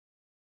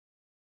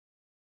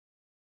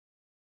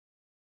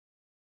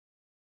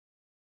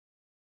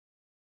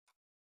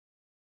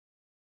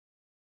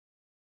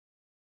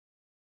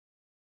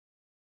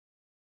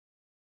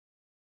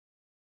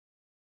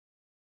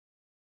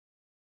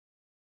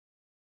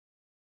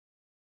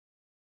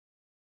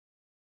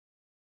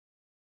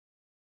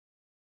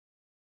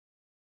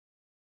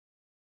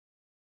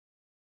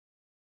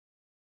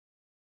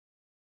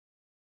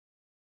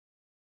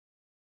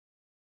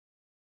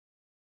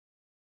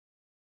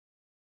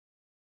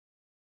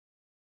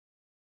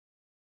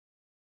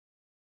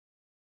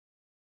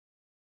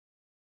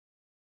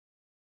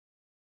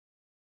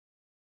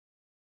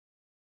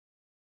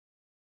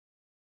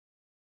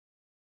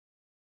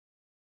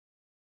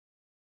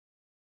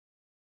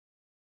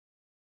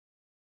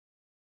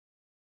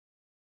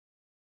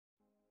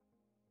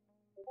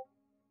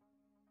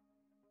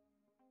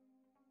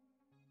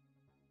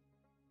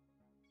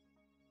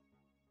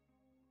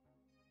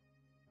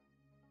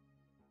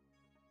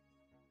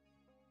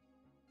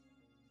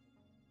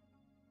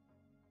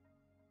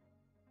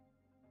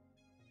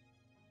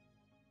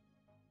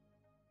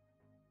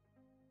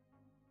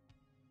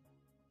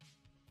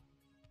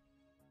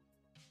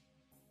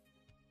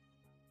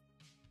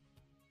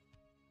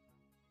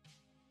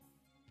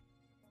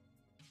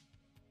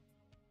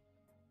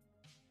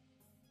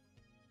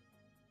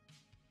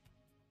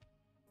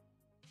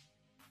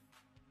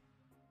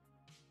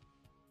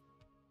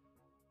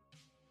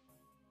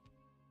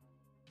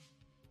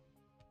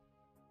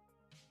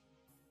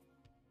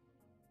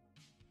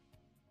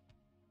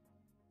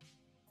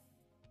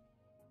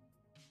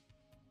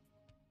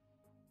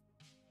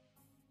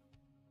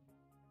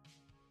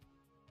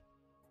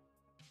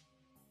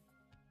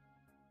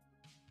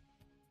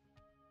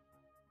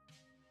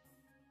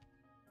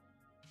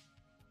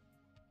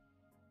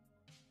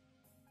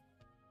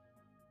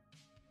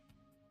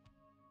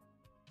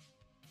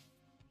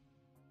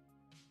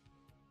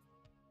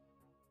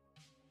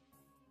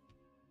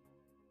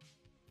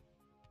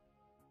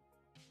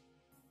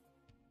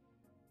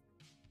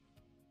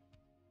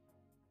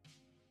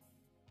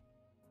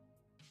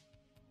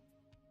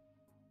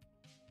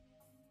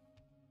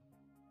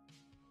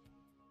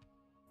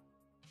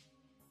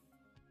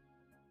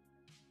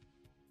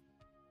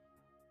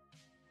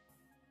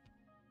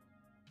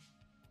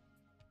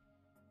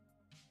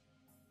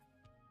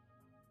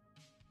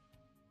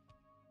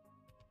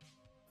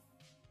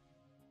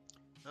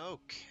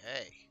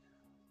Okay.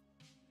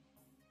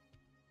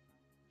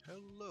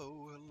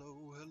 Hello,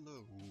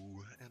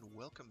 and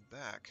welcome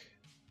back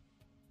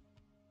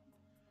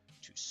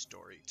to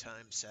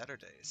Storytime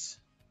Saturdays.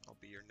 I'll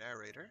be your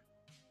narrator,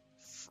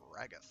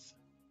 Fragath.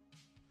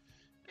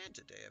 And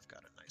today I've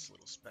got a nice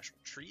little special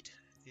treat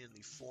in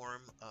the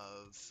form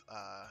of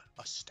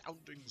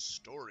Astounding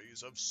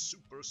Stories of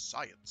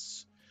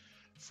Super-Science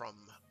from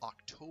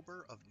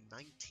October of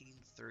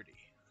 1930.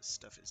 This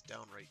stuff is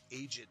downright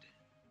aged.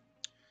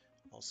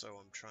 Also,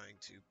 I'm trying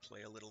to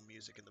play a little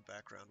music in the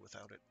background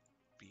without it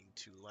being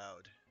too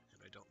loud,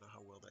 and I don't know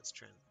how well that's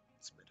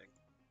transmitting.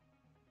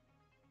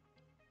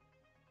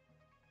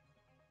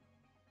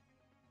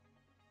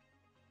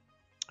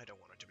 I don't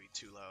want it to be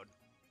too loud.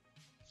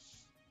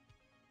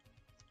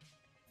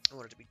 I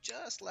want it to be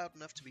just loud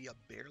enough to be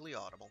barely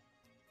audible.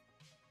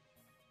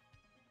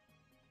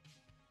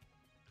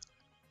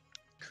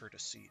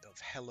 Courtesy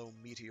of Hello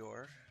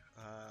Meteor,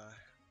 a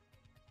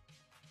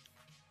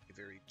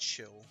very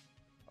chill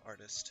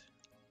artist.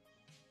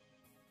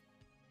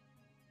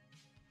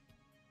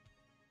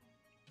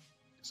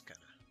 Just kind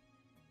of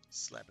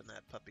slapping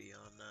that puppy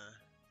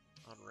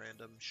on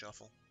random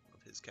shuffle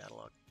of his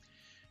catalog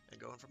and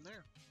going from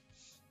there.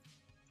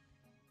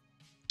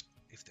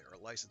 If there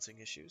are licensing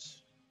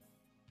issues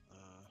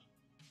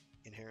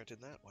inherent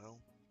in that, well,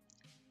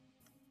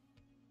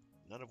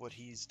 none of what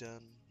he's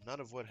done,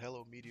 none of what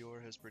Hello Meteor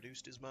has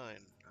produced is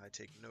mine. I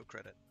take no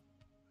credit.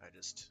 I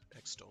just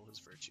extol his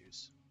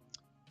virtues.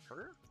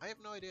 Her? I have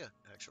no idea,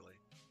 actually.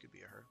 Could be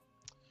a her.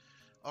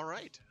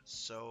 Alright,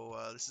 so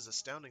this is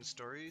Astounding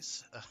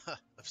Stories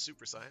of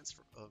Super-Science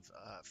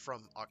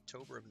from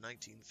October of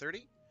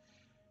 1930.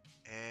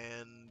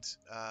 And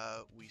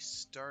we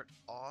start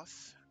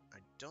off... I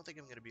don't think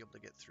I'm going to be able to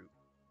get through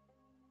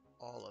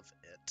all of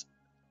it.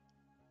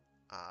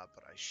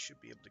 But I should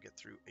be able to get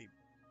through a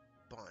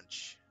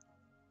bunch.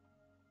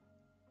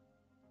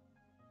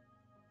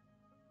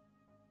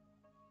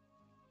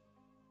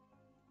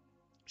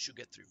 Should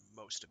get through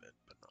most of it,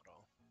 but not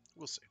all.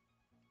 We'll see.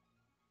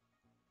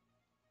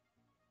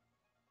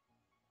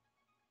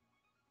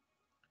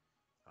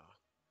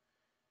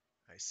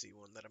 I see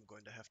one that I'm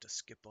going to have to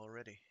skip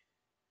already.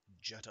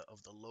 Jetta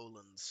of the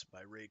Lowlands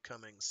by Ray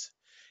Cummings.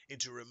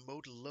 Into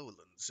remote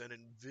lowlands and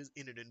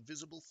in an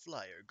invisible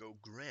flyer go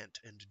Grant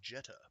and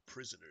Jetta,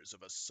 prisoners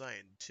of a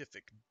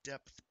scientific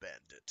depth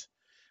bandit,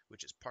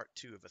 which is part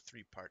 2 of a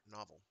 3-part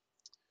novel.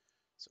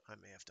 So I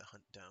may have to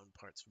hunt down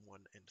parts 1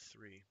 and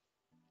 3.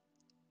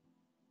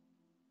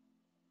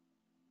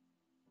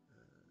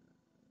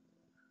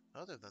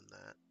 Other than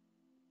that,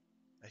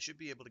 I should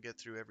be able to get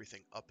through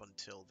everything up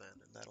until then,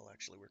 and that'll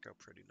actually work out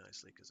pretty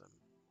nicely because I'm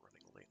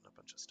running late on a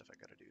bunch of stuff I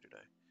gotta do today.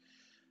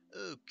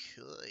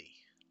 Okay.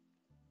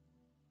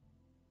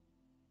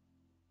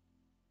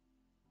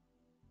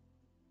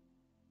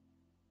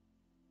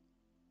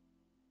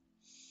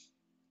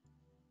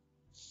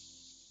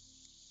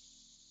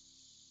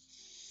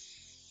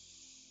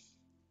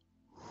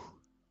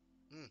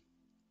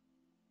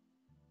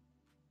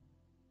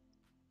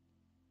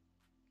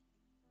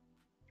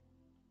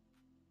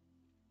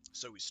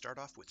 So we start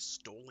off with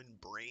Stolen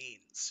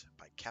Brains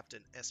by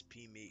Captain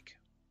S.P. Meek.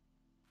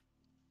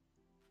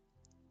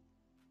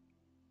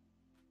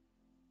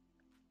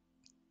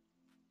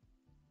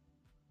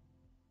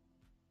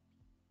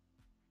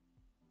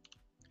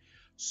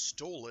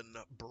 Stolen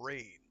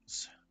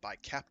Brains by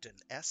Captain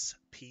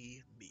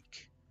S.P.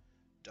 Meek.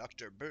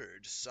 Dr.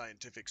 Bird,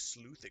 scientific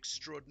sleuth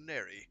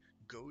extraordinary,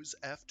 goes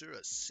after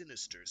a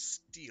sinister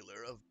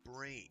stealer of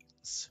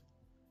brains.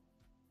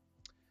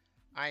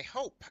 I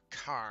hope,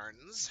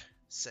 Carnes,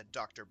 said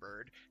Dr.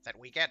 Bird, that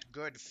we get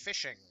good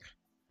fishing.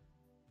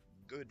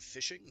 Good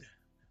fishing?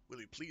 Will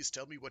you please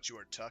tell me what you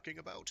are talking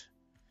about?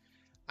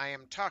 I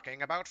am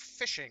talking about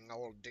fishing,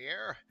 old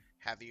dear.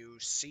 Have you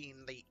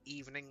seen the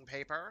evening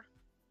paper?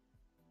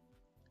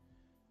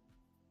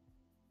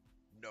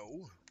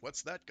 No,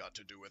 what's that got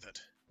to do with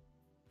it?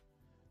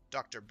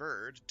 Dr.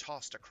 Bird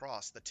tossed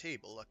across the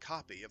table a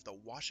copy of the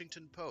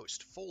Washington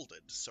Post,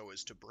 folded so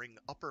as to bring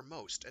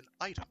uppermost an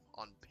item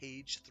on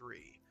page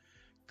 3.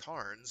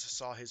 Carnes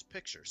saw his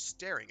picture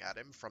staring at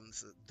him from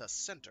the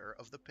center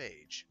of the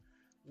page.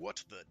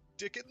 What the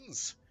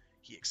dickens?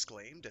 He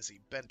exclaimed as he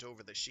bent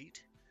over the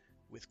sheet.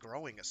 With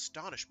growing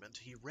astonishment,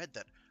 he read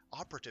that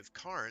Operative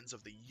Carnes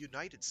of the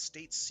United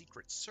States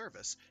Secret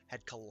Service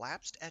had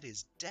collapsed at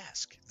his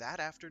desk that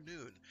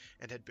afternoon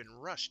and had been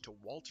rushed to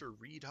Walter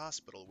Reed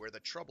Hospital, where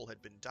the trouble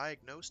had been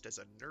diagnosed as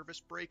a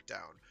nervous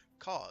breakdown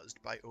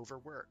caused by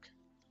overwork.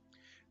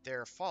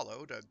 There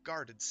followed a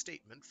guarded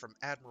statement from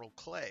Admiral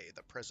Clay,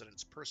 the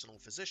president's personal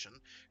physician,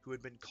 who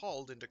had been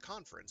called into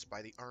conference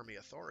by the Army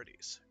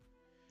authorities.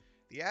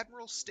 The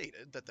admiral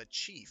stated that the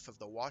chief of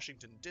the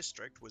Washington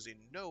district was in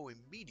no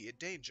immediate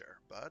danger,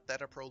 but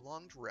that a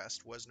prolonged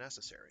rest was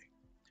necessary.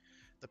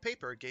 The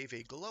paper gave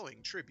a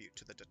glowing tribute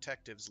to the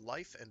detective's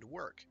life and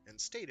work, and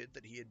stated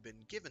that he had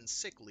been given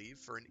sick leave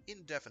for an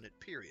indefinite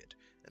period,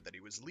 and that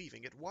he was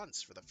leaving at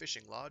once for the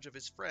fishing lodge of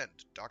his friend,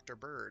 Dr.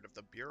 Bird of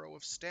the Bureau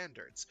of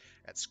Standards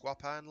at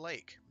Squapan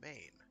Lake,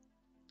 Maine.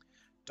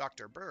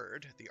 Dr.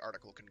 Bird, the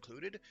article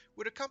concluded,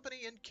 would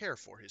accompany and care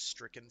for his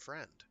stricken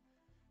friend.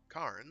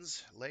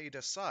 Carnes laid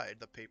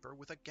aside the paper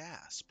with a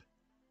gasp.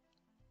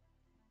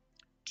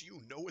 "Do you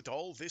know what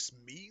all this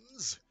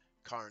means?"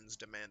 Carnes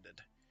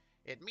demanded.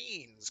 It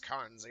means,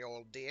 Carnsey,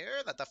 old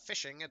dear, that the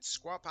fishing at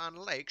Squapan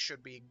Lake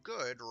should be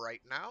good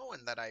right now,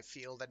 and that I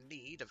feel the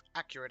need of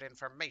accurate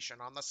information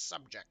on the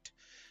subject.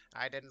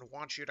 I didn't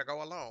want you to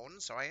go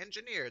alone, so I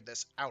engineered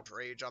this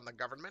outrage on the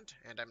government,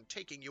 and am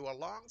taking you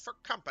along for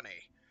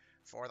company.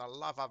 For the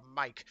love of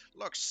Mike,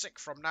 look sick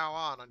from now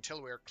on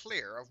until we're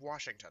clear of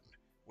Washington.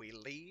 We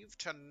leave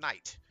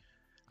tonight.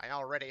 I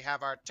already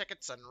have our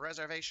tickets and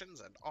reservations,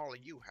 and all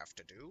you have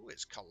to do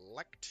is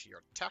collect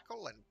your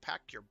tackle and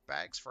pack your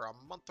bags for a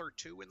month or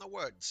two in the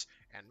woods,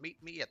 and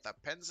meet me at the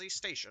Pennsy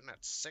station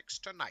at 6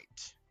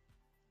 tonight.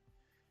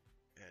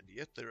 And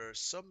yet there are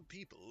some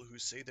people who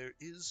say there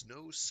is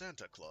no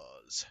Santa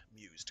Claus,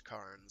 mused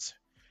Carnes.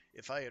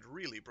 If I had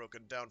really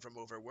broken down from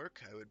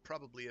overwork, I would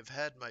probably have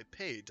had my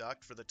pay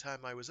docked for the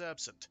time I was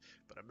absent,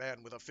 but a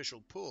man with official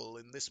pull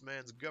in this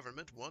man's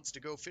government wants to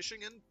go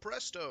fishing, and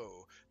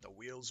presto! The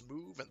wheels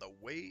move and the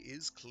way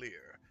is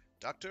clear.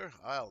 Doctor,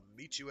 I'll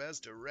meet you as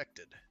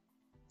directed.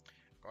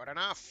 Good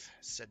enough,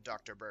 said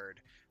Dr.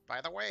 Bird.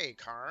 By the way,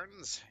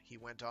 Carnes, he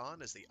went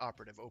on as the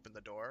operative opened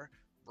the door,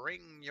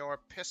 bring your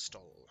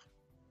pistol.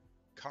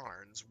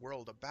 Carnes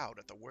whirled about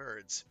at the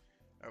words.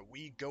 Are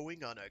we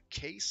going on a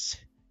case?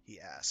 He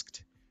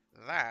asked.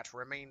 That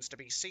remains to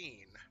be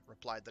seen,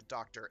 replied the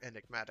doctor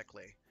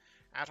enigmatically.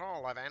 At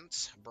all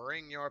events,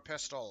 bring your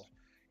pistol.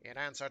 In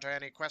answer to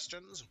any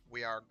questions,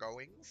 we are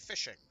going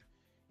fishing.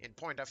 In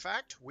point of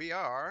fact, we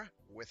are,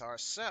 with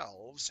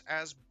ourselves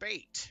as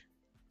bait.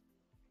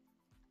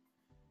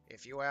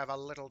 If you have a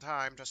little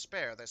time to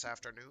spare this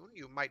afternoon,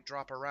 you might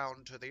drop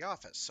around to the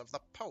office of the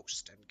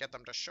Post and get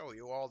them to show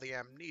you all the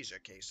amnesia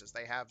cases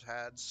they have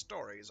had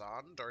stories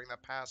on during the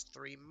past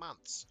 3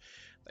 months.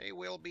 They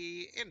will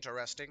be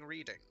interesting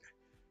reading.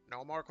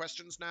 No more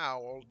questions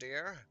now, old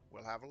dear.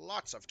 We'll have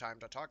lots of time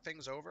to talk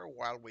things over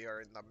while we are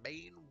in the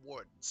Maine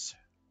woods.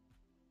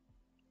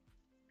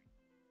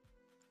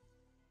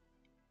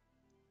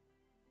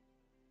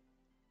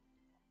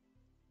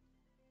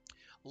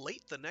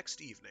 Late the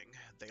next evening,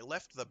 they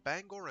left the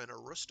Bangor and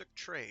Aroostook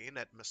train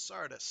at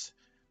Masardis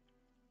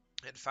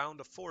and found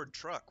a Ford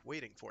truck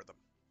waiting for them.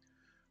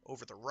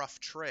 Over the rough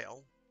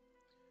trail,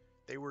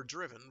 they were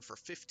driven for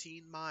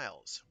 15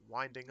 miles,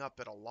 winding up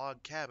at a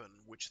log cabin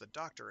which the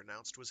doctor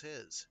announced was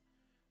his.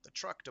 The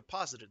truck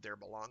deposited their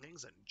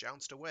belongings and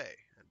jounced away,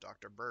 and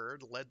Dr.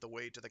 Bird led the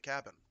way to the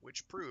cabin,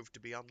 which proved to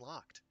be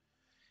unlocked.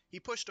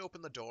 He pushed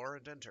open the door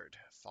and entered,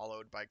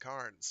 followed by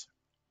Carnes.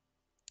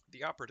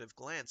 The operative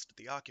glanced at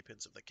the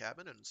occupants of the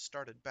cabin and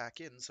started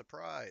back in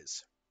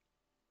surprise.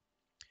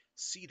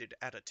 Seated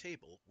at a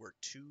table were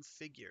 2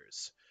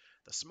 figures.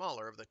 The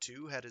smaller of the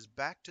 2 had his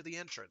back to the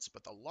entrance,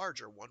 but the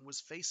larger one was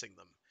facing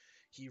them.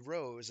 He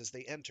rose as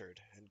they entered,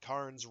 and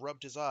Carnes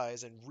rubbed his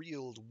eyes and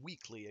reeled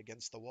weakly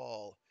against the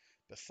wall.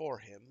 Before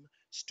him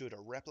stood a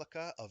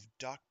replica of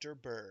Dr.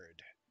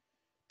 Bird.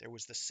 There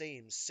was the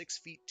same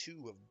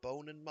 6'2" of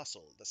bone and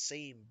muscle, the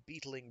same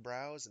beetling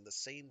brows, and the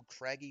same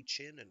craggy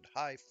chin and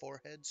high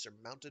forehead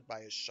surmounted by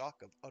a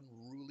shock of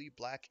unruly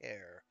black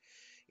hair.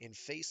 In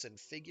face and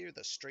figure,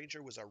 the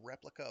stranger was a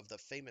replica of the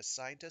famous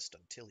scientist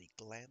until he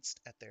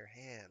glanced at their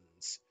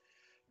hands.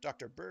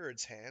 Dr.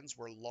 Bird's hands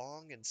were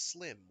long and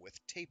slim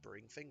with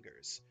tapering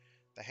fingers,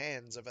 the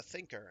hands of a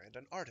thinker and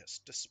an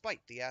artist,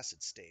 despite the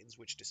acid stains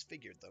which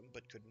disfigured them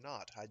but could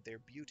not hide their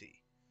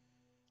beauty.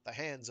 The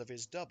hands of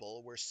his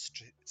double were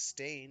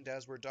stained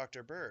as were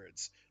Dr.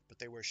 Bird's, but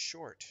they were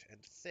short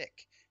and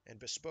thick, and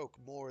bespoke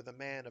more the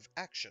man of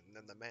action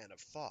than the man of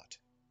thought.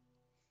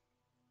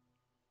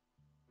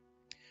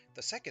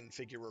 The second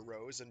figure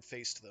arose and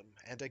faced them,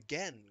 and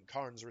again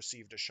Carnes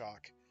received a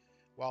shock.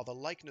 While the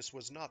likeness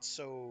was not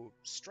so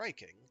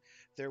striking,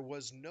 there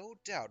was no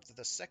doubt that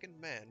the second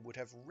man would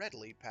have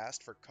readily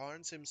passed for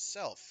Carnes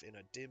himself in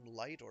a dim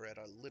light or at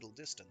a little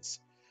distance.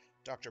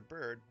 Dr.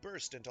 Bird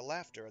burst into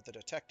laughter at the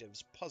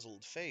detective's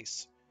puzzled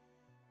face.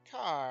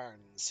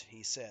 Carnes,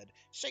 he said,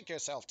 shake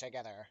yourself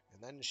together,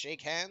 and then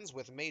shake hands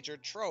with Major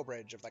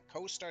Trowbridge of the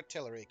Coast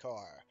Artillery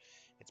Corps.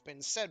 It's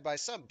been said by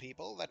some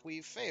people that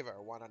we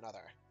favor one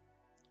another.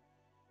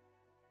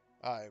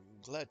 I'm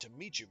glad to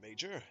meet you,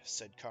 Major,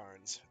 said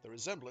Carnes. The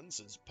resemblance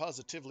is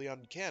positively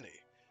uncanny.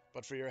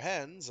 But for your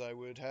hands, I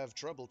would have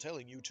trouble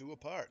telling you 2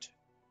 apart.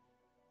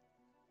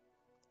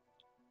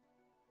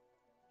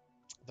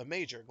 The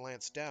Major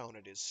glanced down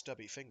at his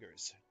stubby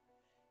fingers.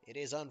 It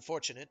is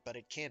unfortunate, but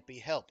it can't be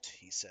helped,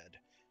 he said.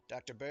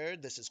 Dr.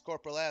 Bird, this is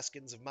Corporal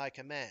Askins of my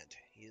command.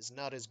 He is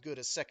not as good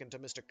a second to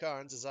Mr.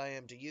 Carnes as I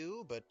am to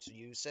you, but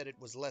you said it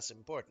was less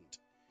important.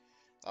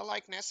 The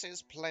likeness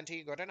is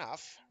plenty good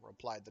enough,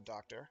 replied the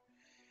doctor.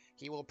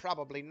 He will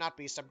probably not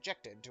be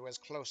subjected to as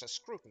close a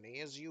scrutiny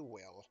as you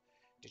will.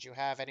 Did you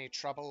have any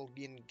trouble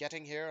in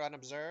getting here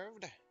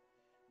unobserved?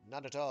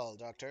 Not at all,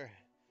 Doctor.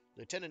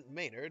 Lieutenant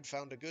Maynard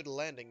found a good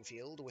landing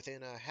field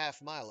within a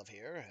half-mile of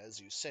here, as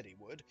you said he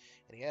would,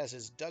 and he has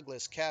his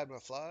Douglas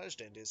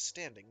camouflaged and is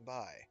standing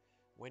by.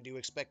 When do you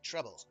expect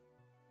trouble?"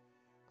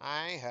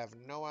 "I have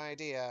no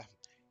idea.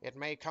 It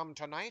may come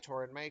tonight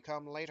or it may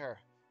come later.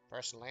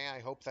 Personally, I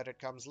hope that it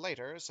comes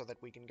later so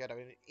that we can get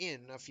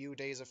in a few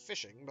days of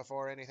fishing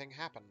before anything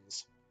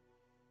happens."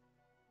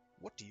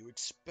 "What do you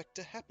expect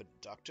to happen,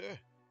 Doctor?"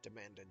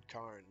 demanded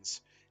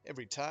Carnes.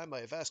 "Every time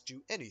I have asked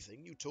you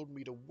anything, you told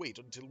me to wait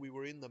until we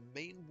were in the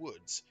Maine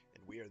woods,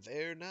 and we are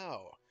there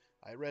now.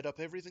 I read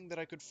up everything that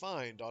I could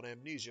find on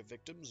amnesia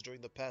victims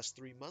during the past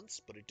 3 months,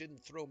 but it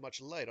didn't throw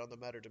much light on the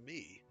matter to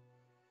me."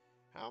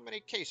 "How many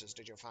cases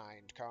did you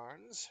find,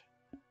 Carnes?"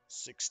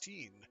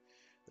 16.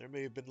 There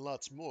may have been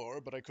lots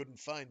more, but I couldn't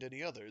find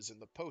any others in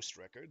the post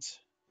records.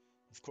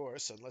 Of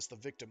course, unless the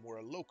victim were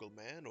a local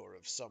man or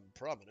of some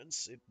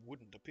prominence, it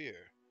wouldn't appear.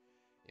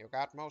 "You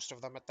got most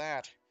of them at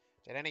that.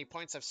 Did any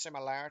points of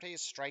similarity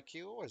strike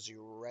you as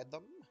you read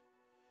them?"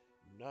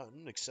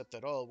 None, except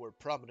that all were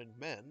prominent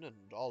men,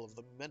 and all of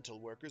them mental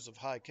workers of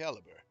high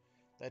caliber.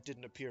 That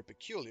didn't appear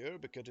peculiar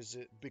because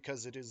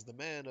it is the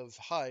man of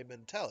high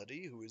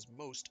mentality who is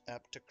most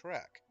apt to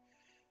crack.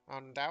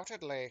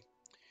 "Undoubtedly.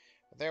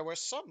 There were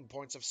some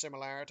points of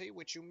similarity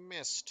which you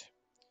missed.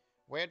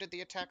 Where did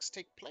the attacks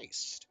take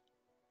place?"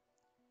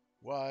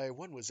 Why,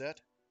 one was at...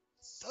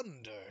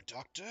 Thunder,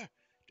 Doctor!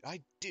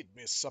 I did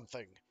miss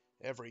something.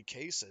 Every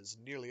case, as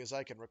nearly as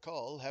I can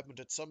recall, happened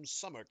at some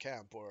summer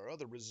camp or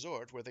other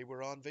resort where they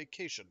were on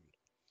vacation.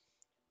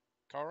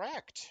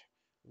 "Correct.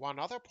 One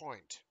other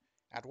point.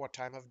 At what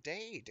time of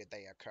day did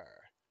they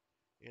occur?"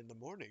 In the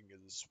morning,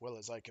 as well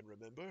as I can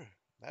remember.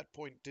 That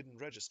point didn't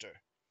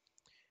register.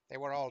 "They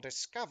were all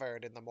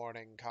discovered in the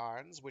morning,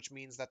 Carnes, which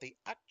means that the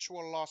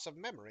actual loss of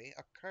memory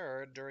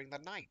occurred during the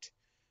night.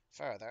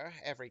 Further,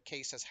 every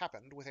case has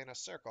happened within a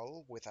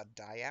circle with a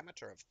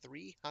diameter of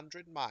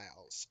 300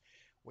 miles.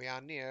 We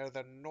are near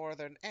the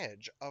northern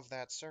edge of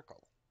that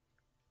circle."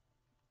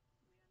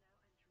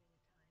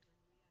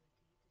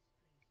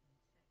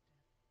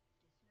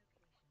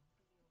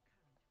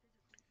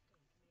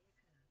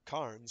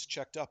 Carnes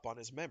checked up on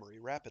his memory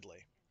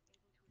rapidly.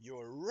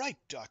 "You're right,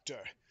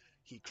 Doctor!"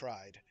 he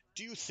cried.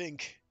 "Do you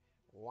think—"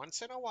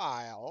 "Once in a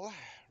while,"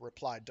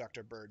 replied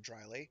Dr. Bird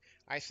dryly,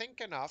 "I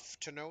think enough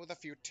to know the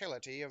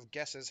futility of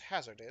guesses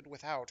hazarded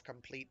without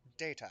complete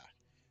data.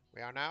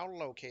 We are now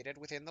located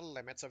within the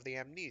limits of the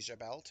amnesia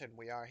belt, and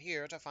we are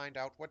here to find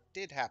out what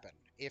did happen,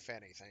 if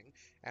anything,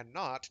 and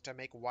not to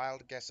make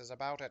wild guesses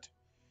about it.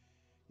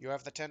 You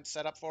have the tent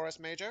set up for us,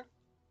 Major?"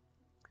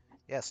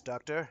 Yes,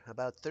 Doctor.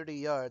 About 30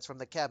 yards from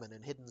the cabin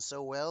and hidden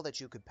so well that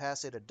you could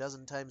pass it a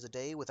dozen times a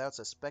day without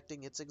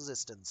suspecting its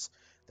existence.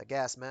 The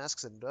gas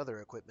masks and other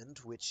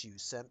equipment which you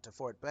sent to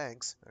Fort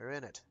Banks are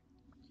in it.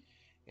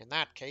 "In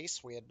that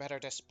case, we had better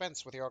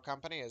dispense with your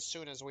company as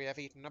soon as we have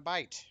eaten a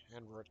bite,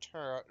 and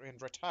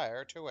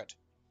retire to it.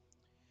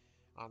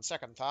 On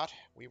second thought,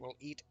 we will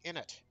eat in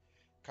it.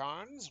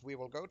 Carnes, we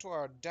will go to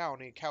our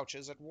downy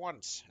couches at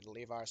once, and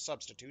leave our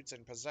substitutes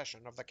in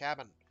possession of the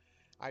cabin.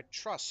 I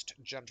trust,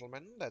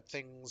 gentlemen, that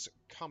things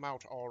come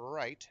out all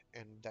right,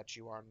 and that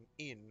you are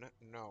in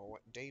no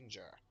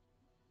danger."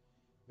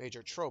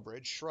 Major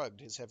Trowbridge shrugged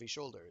his heavy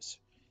shoulders.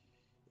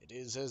 "It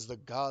is as the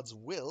gods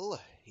will,"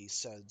 he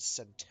said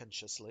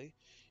sententiously.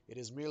 "It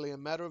is merely a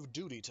matter of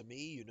duty to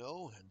me, you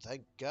know, and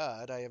thank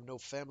God I have no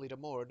family to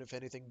mourn if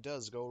anything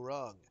does go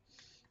wrong.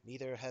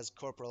 Neither has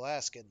Corporal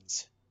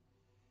Askins."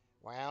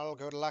 "Well,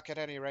 good luck at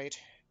any rate.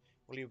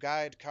 Will you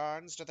guide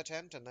Carnes to the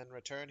tent, and then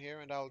return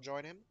here, and I'll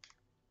join him?"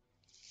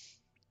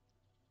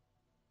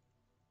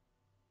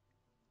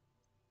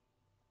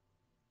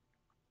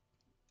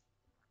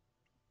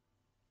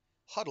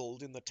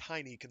 Huddled in the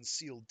tiny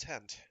concealed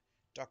tent,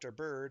 Dr.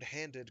 Bird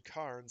handed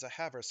Carnes a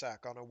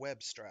haversack on a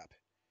web strap.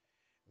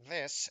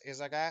 "This is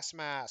a gas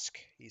mask,"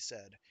 he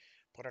said.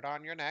 "Put it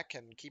on your neck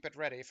and keep it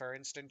ready for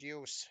instant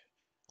use.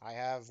 I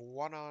have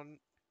one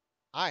on,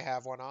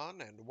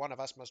 and one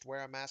of us must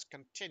wear a mask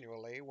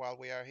continually while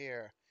we are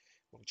here.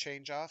 We'll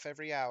change off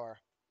every hour.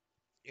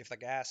 If the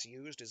gas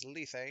used is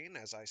lethane,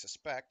 as I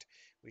suspect,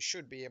 we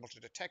should be able to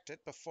detect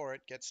it before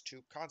it gets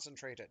too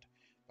concentrated.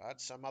 But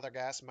some other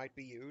gas might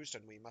be used,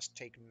 and we must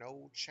take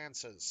no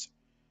chances.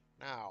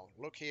 Now,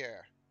 look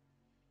here."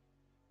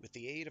 With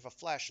the aid of a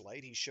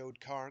flashlight, he showed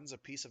Carnes a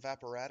piece of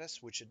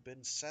apparatus which had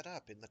been set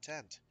up in the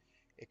tent.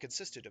 It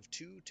consisted of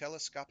two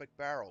telescopic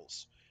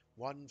barrels,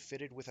 one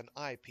fitted with an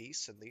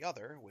eyepiece, and the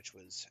other, which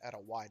was at a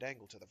wide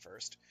angle to the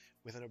first,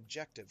 with an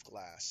objective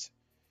glass.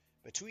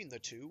 Between the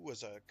two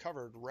was a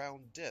covered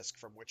round disc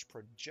from which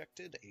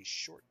projected a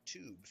short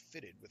tube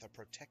fitted with a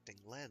protecting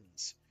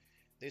lens.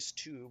 This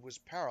tube was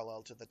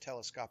parallel to the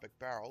telescopic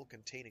barrel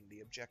containing the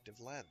objective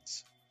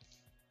lens.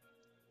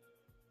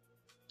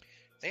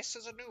 "This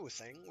is a new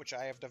thing which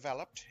I have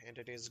developed, and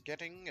it is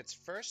getting its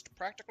first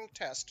practical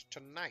test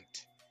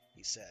tonight,"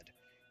 he said.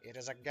 "It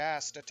is a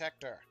gas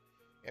detector.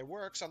 It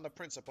works on the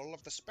principle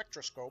of the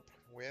spectroscope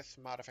with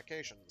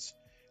modifications.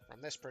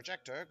 From this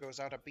projector goes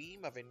out a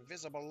beam of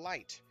invisible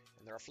light,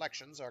 and the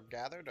reflections are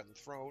gathered and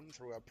thrown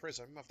through a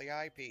prism of the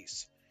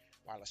eyepiece.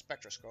 While a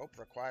spectroscope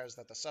requires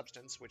that the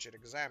substance which it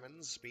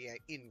examines be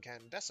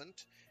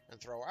incandescent and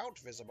throw out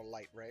visible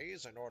light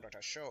rays in order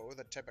to show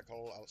the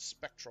typical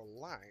spectral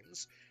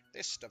lines,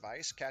 this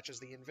device catches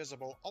the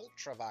invisible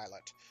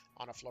ultraviolet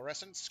on a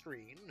fluorescent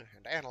screen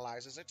and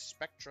analyzes it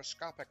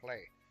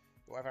spectroscopically.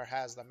 Whoever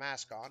has the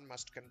mask on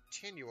must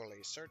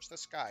continually search the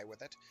sky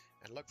with it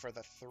and look for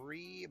the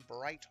three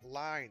bright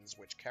lines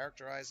which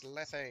characterize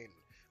lethane,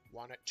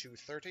 one at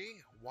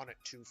 230, one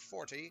at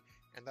 240,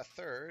 and the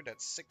third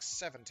at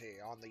 670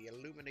 on the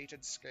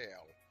illuminated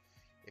scale.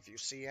 If you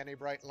see any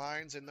bright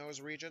lines in those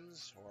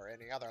regions, or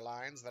any other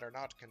lines that are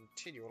not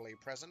continually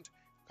present,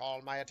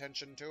 call my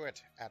attention to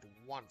it at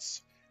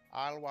once.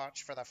 I'll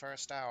watch for the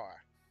first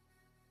hour.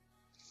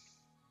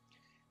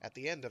 At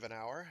the end of an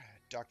hour,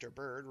 Dr.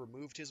 Bird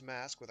removed his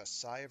mask with a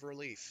sigh of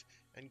relief,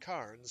 and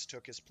Carnes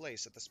took his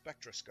place at the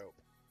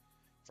spectroscope.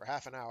 For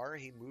half an hour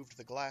he moved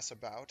the glass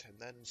about, and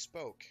then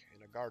spoke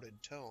in a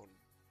guarded tone.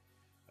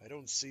 "I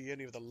don't see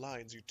any of the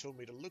lines you told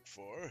me to look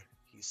for,"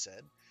 he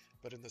said,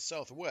 "but in the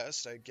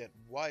southwest I get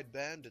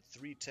wideband at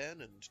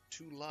 310 and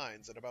two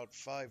lines at about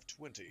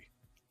 520.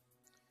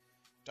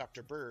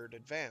 Dr. Bird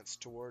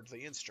advanced toward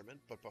the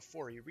instrument, but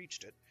before he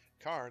reached it,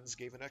 Carnes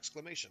gave an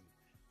exclamation.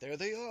 "There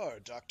they are,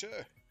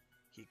 Doctor!"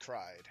 he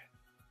cried.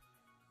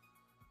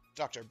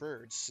 Dr.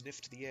 Bird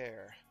sniffed the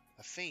air.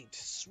 A faint,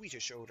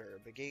 sweetish odor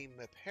became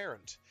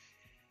apparent,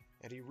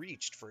 and he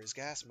reached for his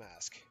gas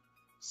mask.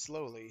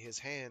 Slowly his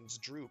hands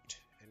drooped,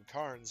 and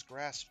Carnes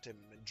grasped him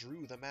and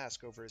drew the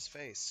mask over his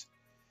face.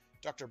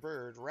 Dr.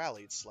 Bird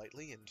rallied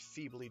slightly and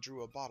feebly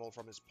drew a bottle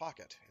from his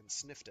pocket and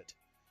sniffed it.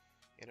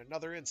 In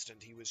another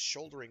instant he was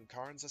shouldering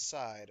Carnes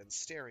aside and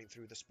staring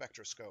through the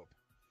spectroscope.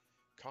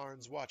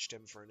 Carnes watched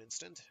him for an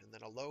instant, and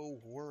then a low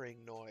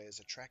whirring noise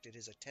attracted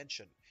his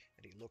attention,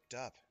 and he looked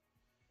up.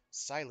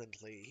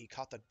 Silently he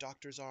caught the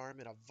doctor's arm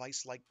in a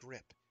vice-like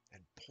grip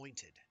and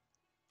pointed.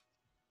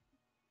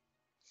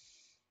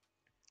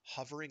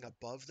 Hovering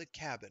above the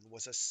cabin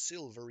was a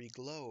silvery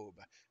globe,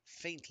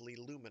 faintly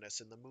luminous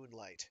in the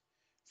moonlight.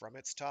 From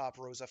its top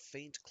rose a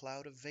faint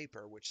cloud of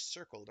vapor which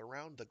circled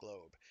around the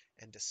globe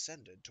and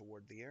descended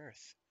toward the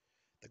earth.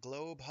 The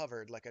globe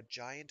hovered like a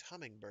giant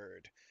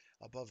hummingbird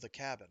above the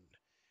cabin,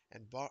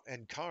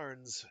 and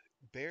Carnes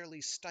barely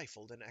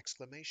stifled an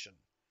exclamation.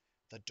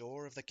 The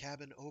door of the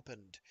cabin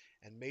opened,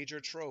 and Major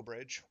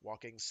Trowbridge,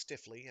 walking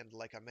stiffly and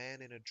like a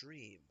man in a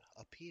dream,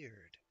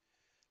 appeared.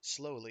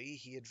 Slowly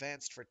he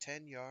advanced for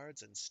 10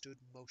 yards and stood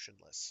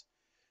motionless.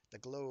 The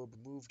globe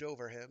moved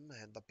over him,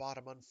 and the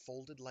bottom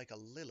unfolded like a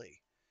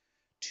lily.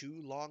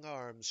 Two long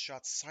arms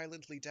shot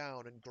silently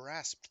down and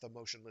grasped the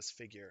motionless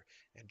figure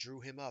and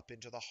drew him up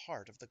into the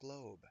heart of the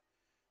globe.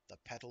 The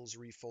petals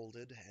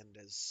refolded, and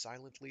as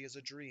silently as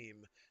a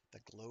dream, the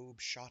globe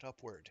shot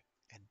upward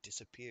and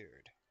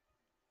disappeared.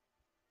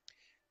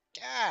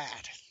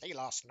 "Gad, they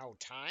lost no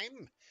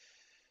time,"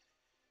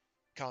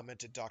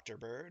 commented Dr.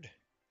 Bird.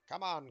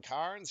 "Come on,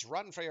 Carnes,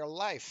 run for your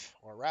life,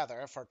 or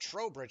rather, for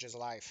Trowbridge's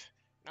life.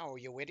 No,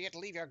 you idiot,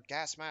 leave your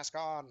gas mask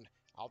on.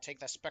 I'll take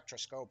the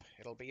spectroscope.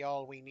 It'll be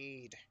all we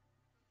need."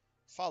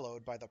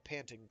 Followed by the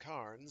panting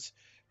Carnes,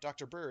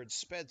 Dr. Bird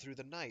sped through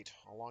the night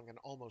along an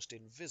almost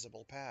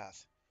invisible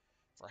path.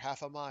 For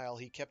half a mile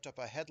he kept up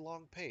a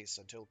headlong pace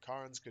until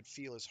Carnes could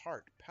feel his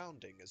heart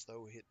pounding as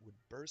though it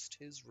would burst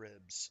his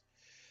ribs.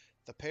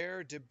 The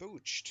pair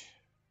debouched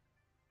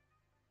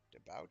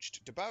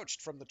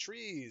from the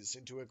trees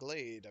into a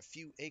glade a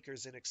few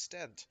acres in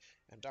extent,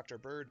 and Dr.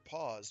 Bird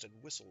paused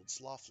and whistled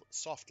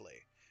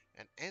softly.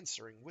 An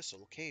answering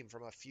whistle came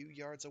from a few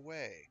yards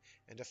away,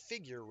 and a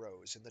figure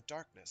rose in the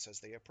darkness as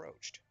they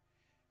approached.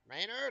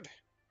 "Maynard,"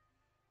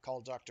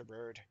 called Dr.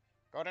 Bird.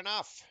 "Good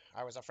enough.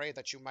 I was afraid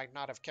that you might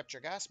not have kept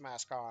your gas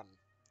mask on."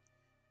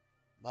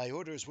 "My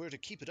orders were to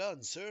keep it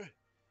on, sir,"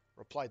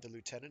 replied the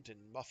lieutenant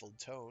in muffled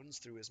tones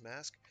through his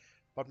mask.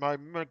 "But my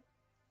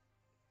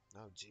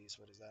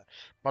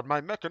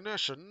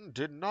mechanician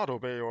did not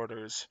obey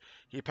orders.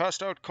 He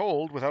passed out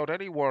cold without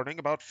any warning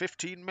about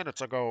 15 minutes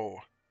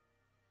ago."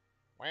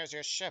 "Where's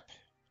your ship?"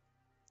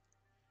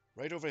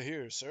 "Right over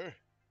here, sir."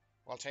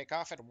 "We'll take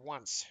off at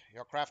once.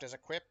 Your craft is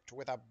equipped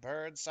with a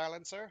bird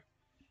silencer?"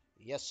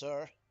 "Yes,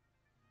 sir."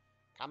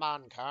 "Come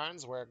on,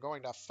 Carnes, we're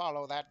going to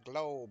follow that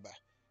globe.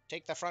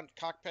 Take the front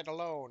cockpit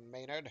alone,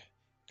 Maynard.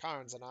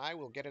 Carnes and I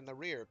will get in the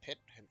rear pit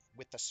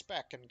with the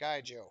spec and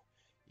guide you.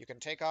 You can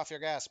take off your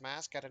gas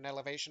mask at an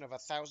elevation of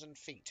 1,000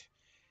 feet.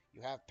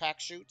 You have pack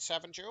chutes,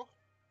 haven't you?"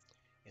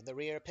 "In the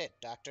rear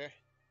pit, Doctor."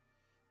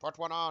 "Put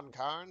one on,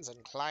 Carnes,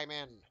 and climb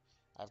in.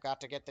 I've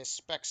got to get this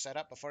spec set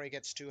up before he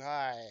gets too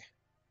high."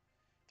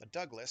 The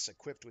Douglas,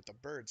 equipped with the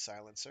bird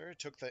silencer,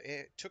 took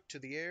to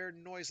the air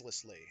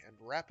noiselessly and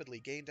rapidly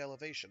gained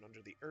elevation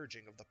under the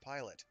urging of the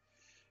pilot.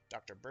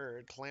 Dr.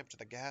 Bird clamped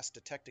the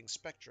gas-detecting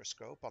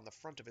spectroscope on the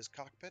front of his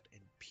cockpit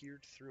and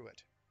peered through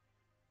it.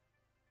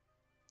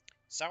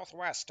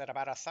 "Southwest at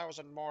about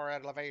 1,000 more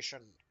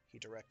elevation," he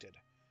directed.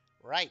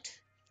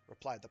 "Right,"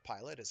 replied the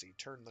pilot as he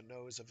turned the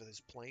nose of his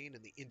plane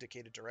in the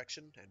indicated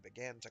direction and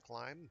began to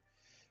climb.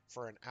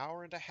 For an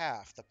hour and a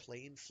half the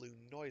plane flew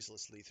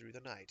noiselessly through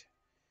the night.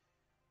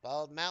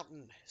 Bald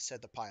Mountain,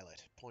 said the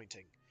pilot,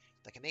 pointing.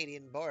 The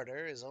Canadian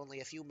border is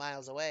only a few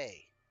miles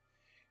away.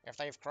 If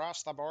they've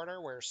crossed the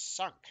border, we're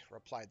sunk,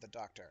 replied the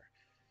doctor.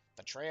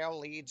 The trail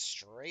leads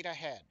straight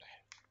ahead.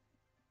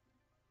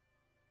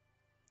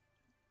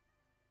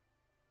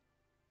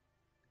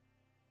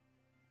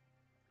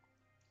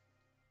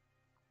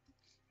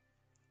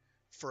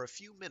 For a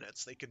few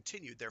minutes they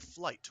continued their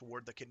flight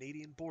toward the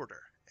Canadian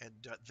border, and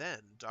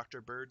then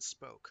Dr. Bird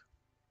spoke.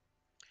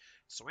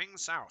 Swing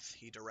south,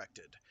 he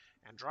directed,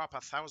 and drop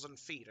 1,000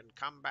 feet and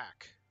come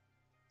back.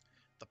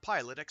 The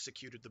pilot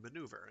executed the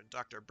maneuver, and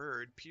Dr.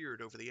 Bird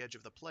peered over the edge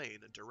of the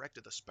plane and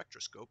directed the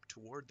spectroscope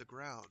toward the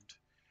ground.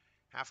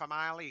 "Half a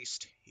mile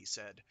east," he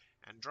said,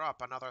 "and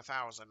drop another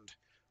 1,000.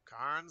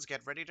 Carnes,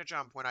 get ready to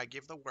jump when I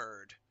give the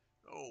word."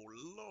 "Oh,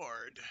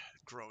 Lord,"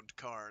 groaned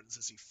Carnes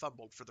as he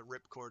fumbled for the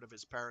ripcord of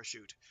his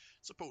parachute.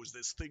 "Suppose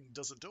this thing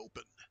doesn't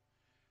open?"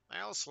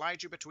 "They'll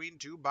slide you between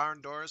two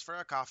barn doors for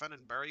a coffin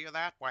and bury you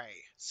that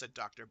way," said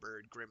Dr.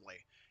 Bird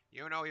grimly.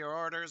 "You know your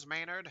orders,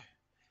 Maynard?"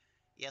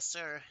 Yes,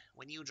 sir.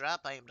 When you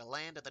drop, I am to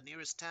land at the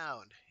nearest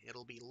town.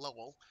 It'll be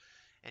Lowell,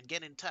 and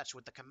get in touch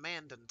with the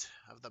commandant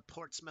of the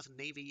Portsmouth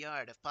Navy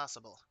Yard if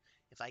possible.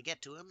 If I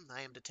get to him,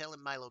 I am to tell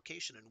him my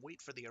location and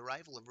wait for the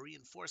arrival of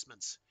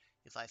reinforcements.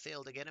 If I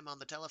fail to get him on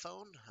the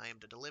telephone, I am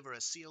to deliver a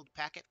sealed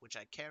packet which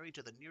I carry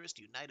to the nearest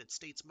United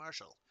States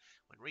Marshal.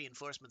 When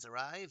reinforcements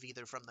arrive,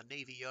 either from the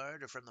Navy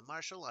Yard or from the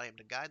Marshal, I am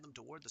to guide them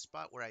toward the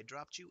spot where I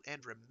dropped you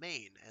and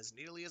remain, as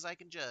nearly as I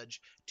can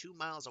judge, 2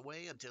 miles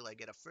away until I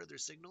get a further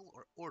signal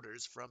or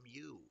orders from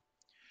you.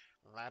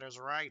 "That is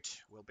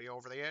right. We'll be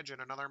over the edge in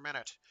another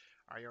minute.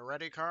 Are you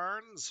ready,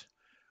 Carnes?"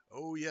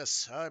 "Oh,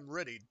 yes, I'm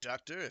ready,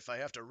 Doctor, if I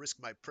have to risk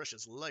my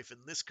precious life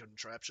in this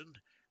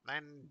contraption."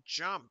 "Then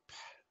jump."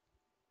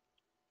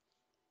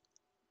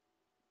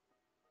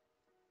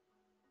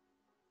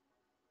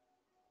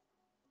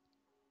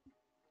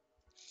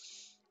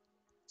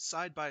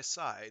 Side by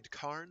side,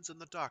 Carnes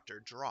and the doctor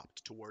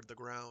dropped toward the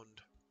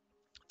ground.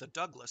 The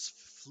Douglas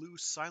flew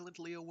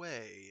silently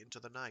away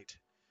into the night.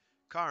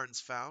 Carnes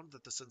found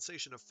that the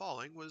sensation of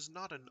falling was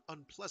not an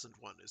unpleasant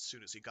one as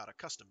soon as he got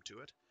accustomed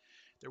to it.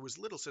 There was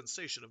little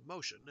sensation of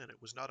motion, and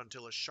it was not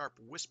until a sharp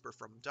whisper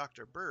from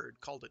Dr. Bird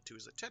called it to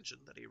his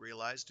attention that he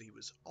realized he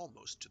was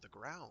almost to the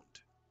ground.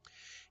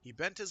 He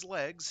bent his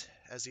legs,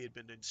 as he had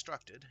been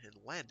instructed, and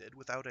landed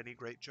without any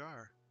great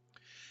jar.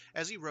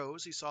 As he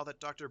rose, he saw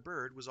that Dr.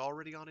 Bird was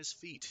already on his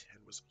feet,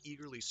 and was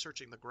eagerly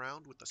searching the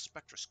ground with the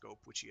spectroscope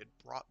which he had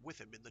brought with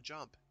him in the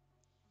jump.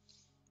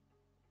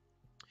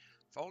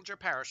 "Fold your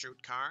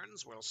parachute,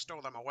 Carnes. We'll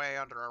stow them away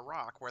under a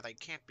rock where they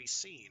can't be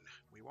seen.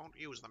 We won't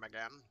use them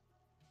again."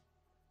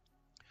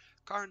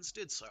 Carnes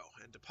did so,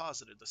 and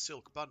deposited the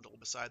silk bundle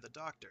beside the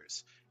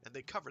doctor's, and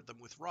they covered them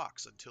with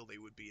rocks until they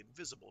would be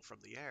invisible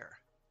from the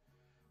air.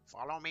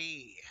 "Follow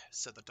me,"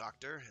 said the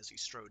doctor as he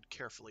strode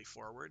carefully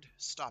forward,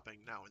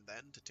 stopping now and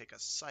then to take a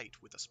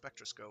sight with the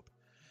spectroscope.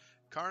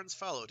 Carnes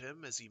followed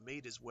him as he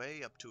made his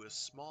way up to a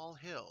small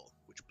hill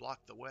which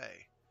blocked the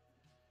way.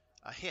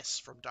 A hiss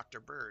from Dr.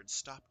 Bird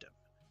stopped him.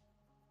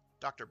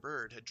 Dr.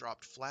 Bird had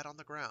dropped flat on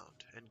the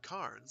ground, and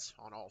Carnes,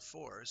 on all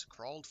fours,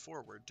 crawled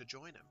forward to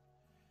join him.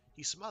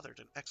 He smothered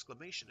an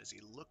exclamation as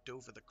he looked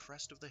over the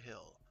crest of the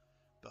hill.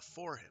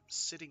 Before him,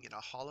 sitting in a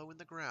hollow in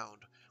the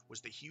ground,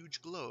 was the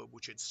huge globe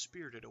which had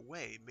spirited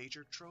away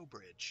Major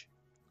Trowbridge.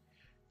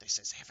 "This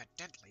is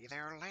evidently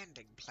their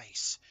landing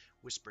place,"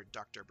 whispered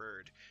Dr.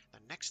 Bird. "The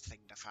next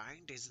thing to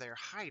find is their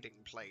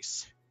hiding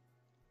place."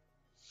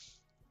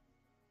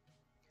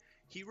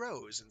 He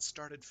rose and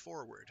started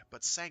forward,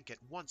 but sank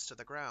at once to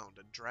the ground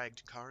and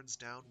dragged Carnes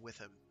down with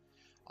him.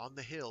 On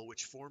the hill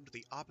which formed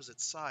the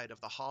opposite side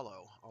of the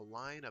hollow, a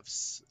line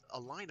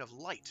of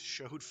light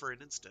showed for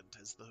an instant,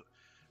 as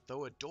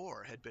though a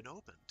door had been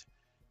opened.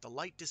 The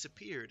light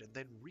disappeared and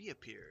then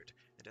reappeared,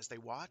 and as they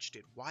watched,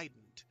 it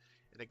widened,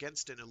 and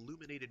against an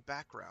illuminated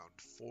background,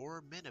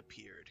 4 men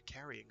appeared,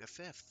 carrying a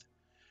fifth.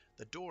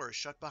 The door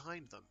shut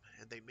behind them,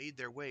 and they made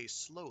their way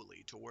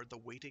slowly toward the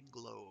waiting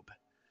globe.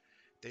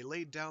 They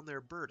laid down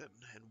their burden,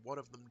 and one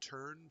of them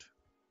turned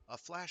a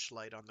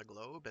flashlight on the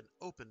globe and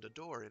opened a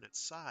door in its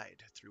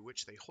side, through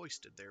which they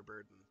hoisted their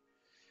burden.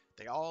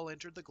 They all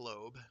entered the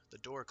globe, the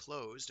door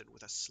closed, and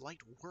with a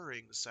slight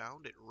whirring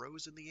sound it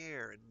rose in the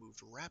air and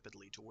moved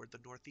rapidly toward the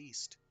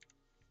northeast.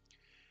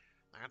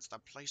 "That's the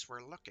place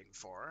we're looking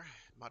for,"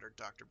 muttered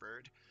Dr.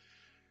 Bird.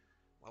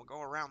 "We'll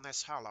go around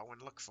this hollow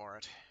and look for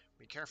it.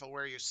 Be careful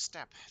where you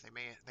step.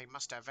 They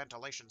must have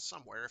ventilation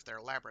somewhere if their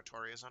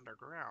laboratory is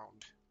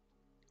underground."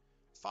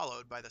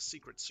 Followed by the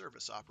Secret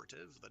Service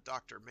operative, the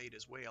doctor made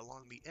his way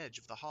along the edge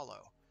of the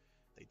hollow.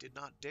 They did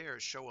not dare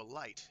show a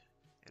light,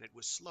 and it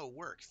was slow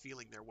work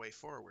feeling their way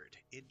forward,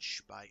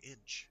 inch by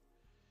inch.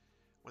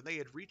 When they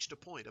had reached a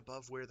point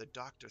above where the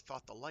doctor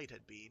thought the light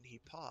had been, he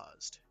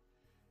paused.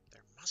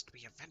 "There must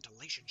be a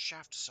ventilation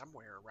shaft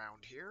somewhere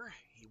around here,"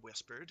 he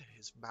whispered,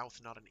 his mouth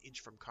not an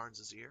inch from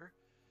Carnes's ear.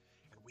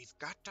 "And we've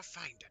got to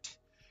find it.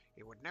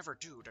 It would never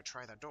do to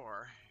try the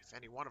door. If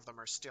any one of them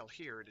are still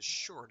here, it is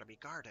sure to be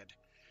guarded.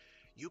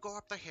 You go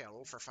up the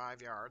hill for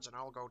 5 yards, and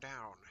I'll go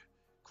down.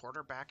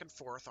 Quarter back and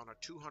forth on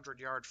a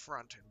 200-yard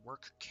front, and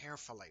work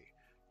carefully.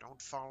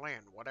 Don't fall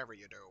in, whatever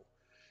you do.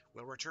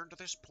 We'll return to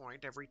this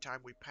point every time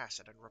we pass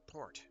it and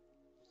report.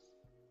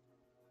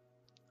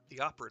 The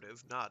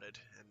operative nodded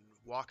and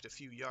walked a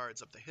few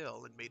yards up the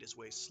hill and made his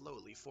way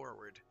slowly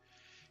forward.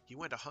 He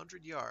went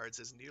 100 yards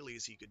as nearly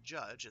as he could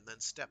judge, and then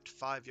stepped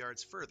 5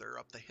 yards further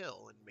up the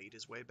hill and made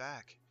his way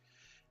back.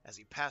 As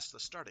he passed the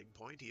starting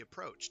point, he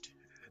approached,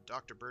 and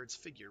Dr. Bird's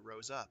figure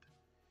rose up.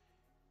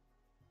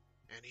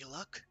 "Any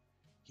luck?"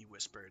 he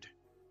whispered.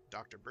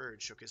 Dr.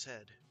 Bird shook his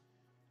head.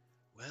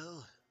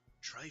 "Well,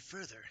 try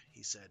further,"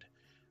 he said.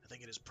 "I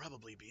think it is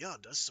probably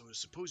beyond us, so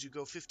suppose you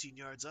go 15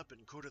 yards up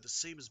and quarter the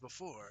same as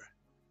before."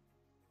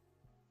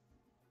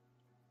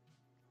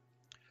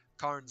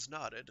 Carnes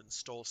nodded and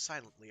stole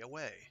silently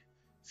away.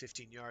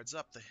 15 yards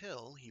up the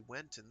hill he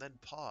went and then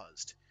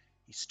paused.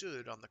 He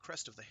stood on the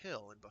crest of the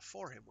hill, and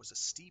before him was a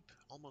steep,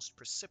 almost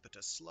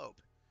precipitous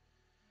slope.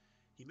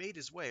 He made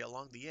his way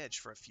along the edge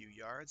for a few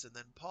yards and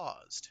then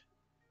paused.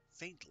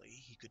 Faintly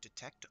he could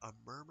detect a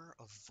murmur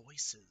of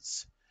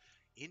voices.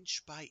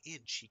 Inch by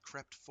inch he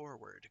crept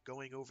forward,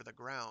 going over the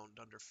ground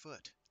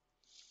underfoot.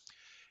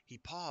 He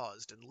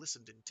paused and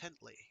listened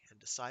intently, and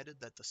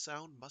decided that the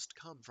sound must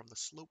come from the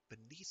slope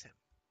beneath him.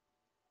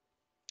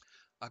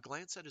 A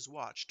glance at his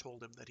watch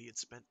told him that he had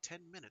spent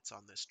 10 minutes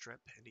on this trip,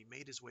 and he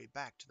made his way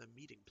back to the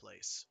meeting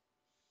place.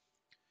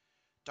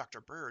 Dr.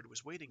 Bird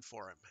was waiting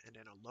for him, and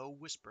in a low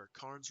whisper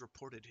Carnes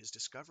reported his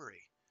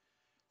discovery.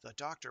 The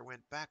doctor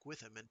went back with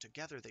him, and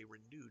together they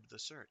renewed the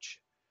search.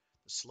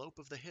 The slope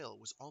of the hill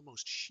was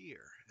almost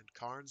sheer, and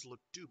Carnes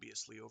looked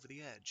dubiously over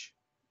the edge.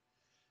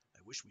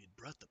 "I wish we had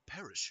brought the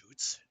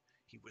parachutes,"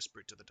 he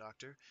whispered to the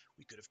doctor.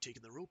 "We could have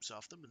taken the ropes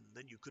off them, and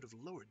then you could have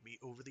lowered me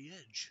over the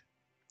edge."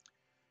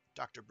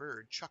 Dr.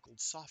 Bird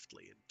chuckled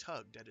softly and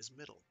tugged at his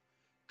middle.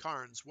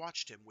 Carnes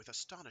watched him with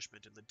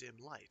astonishment in the dim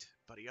light,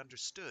 but he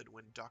understood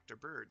when Dr.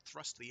 Bird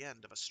thrust the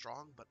end of a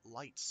strong but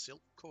light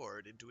silk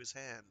cord into his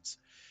hands.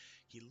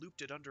 He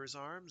looped it under his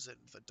arms, and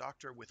the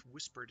doctor, with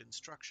whispered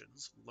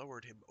instructions,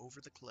 lowered him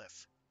over the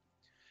cliff.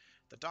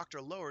 The doctor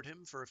lowered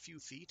him for a few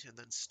feet and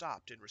then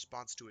stopped in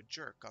response to a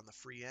jerk on the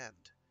free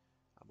end.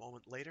 A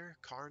moment later,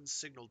 Carnes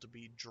signaled to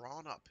be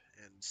drawn up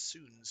and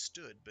soon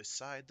stood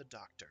beside the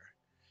doctor.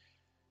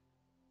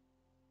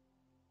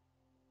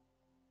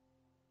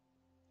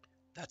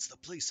 "That's the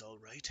place, all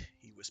right,"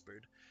 he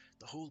whispered.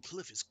 "The whole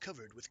cliff is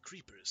covered with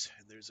creepers,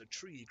 and there's a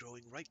tree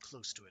growing right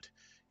close to it.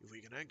 If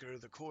we can anchor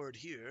the cord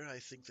here, I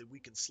think that we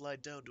can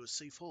slide down to a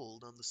safe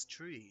hold on this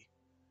tree."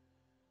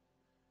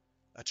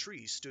 A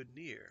tree stood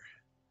near,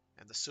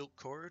 and the silk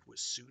cord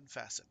was soon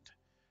fastened.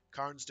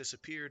 Carnes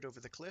disappeared over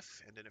the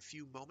cliff, and in a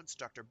few moments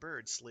Dr.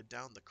 Bird slid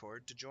down the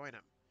cord to join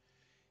him.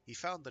 He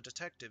found the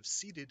detective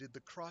seated in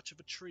the crotch of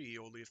a tree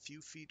only a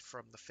few feet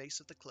from the face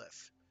of the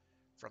cliff.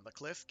 From the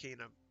cliff came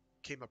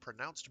a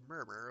pronounced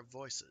murmur of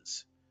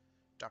voices.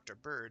 Dr.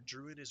 Bird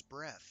drew in his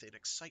breath in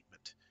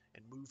excitement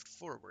and moved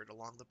forward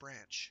along the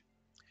branch.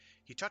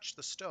 He touched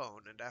the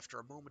stone, and after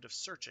a moment of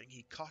searching,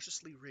 he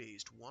cautiously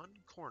raised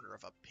one corner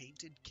of a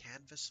painted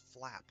canvas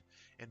flap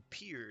and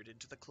peered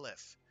into the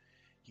cliff.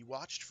 He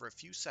watched for a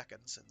few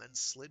seconds and then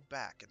slid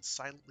back and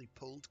silently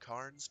pulled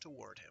Carnes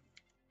toward him.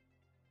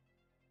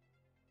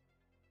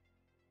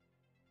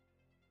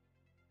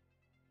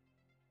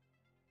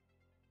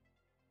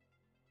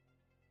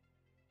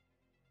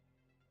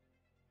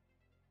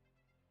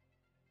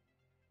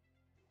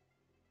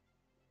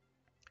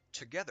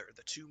 Together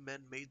the two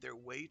men made their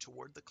way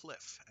toward the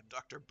cliff, and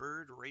Dr.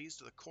 Bird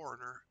raised the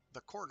corner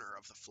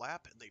of the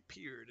flap, and they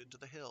peered into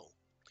the hill.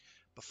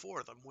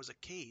 Before them was a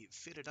cave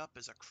fitted up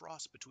as a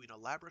cross between a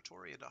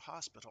laboratory and a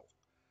hospital.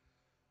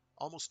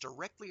 Almost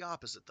directly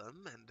opposite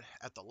them, and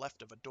at the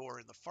left of a door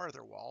in the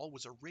farther wall,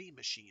 was a ray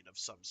machine of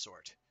some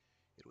sort.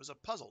 It was a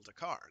puzzle to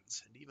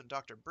Carnes, and even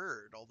Dr.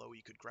 Bird, although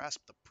he could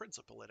grasp the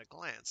principle at a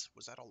glance,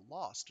 was at a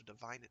loss to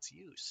divine its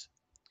use.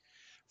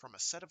 From a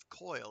set of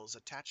coils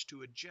attached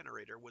to a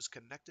generator was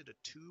connected a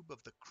tube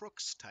of the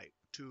Crookes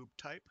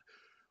type,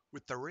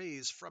 with the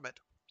rays from it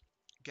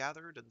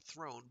gathered and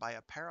thrown by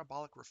a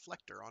parabolic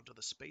reflector onto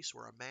the space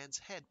where a man's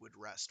head would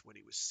rest when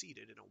he was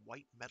seated in a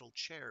white metal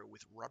chair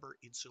with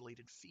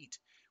rubber-insulated feet,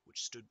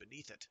 which stood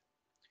beneath it.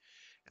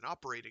 An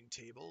operating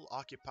table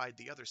occupied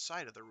the other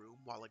side of the room,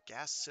 while a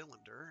gas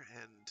cylinder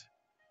and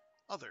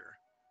other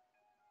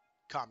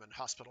common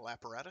hospital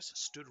apparatus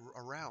stood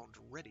around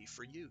ready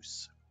for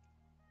use.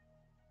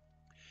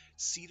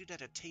 Seated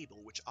at a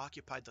table which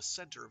occupied the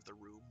center of the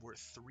room were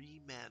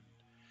 3 men.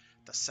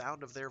 The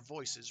sound of their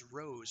voices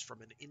rose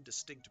from an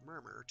indistinct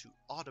murmur to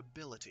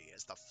audibility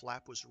as the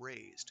flap was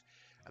raised,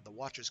 and the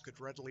watchers could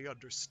readily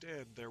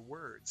understand their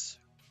words.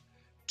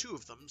 2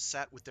 of them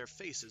sat with their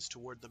faces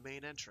toward the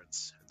main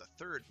entrance, and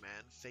the 3rd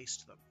man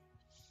faced them.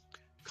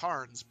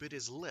 Carnes bit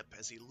his lip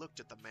as he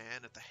looked at the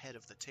man at the head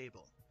of the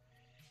table.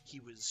 He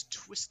was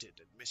twisted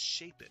and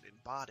misshapen in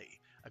body,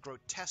 a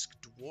grotesque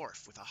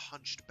dwarf with a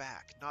hunched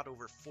back, not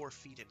over 4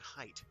 feet in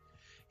height.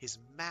 His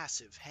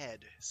massive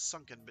head,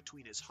 sunken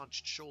between his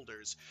hunched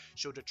shoulders,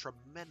 showed a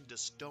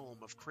tremendous dome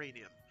of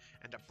cranium,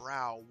 and a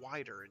brow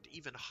wider and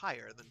even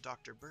higher than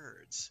Dr.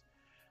 Bird's.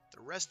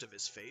 The rest of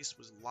his face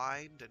was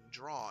lined and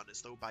drawn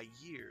as though by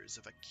years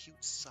of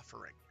acute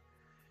suffering.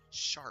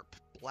 Sharp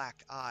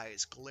black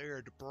eyes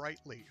glared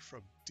brightly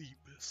from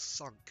deep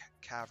sunk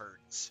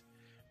caverns.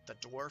 The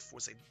dwarf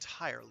was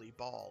entirely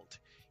bald.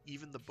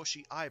 Even the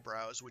bushy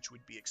eyebrows which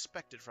would be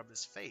expected from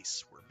his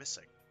face were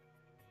missing.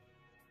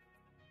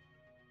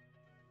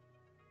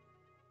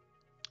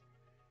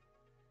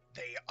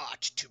 They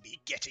ought to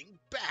be getting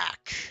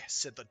back,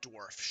 said the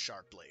dwarf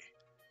sharply.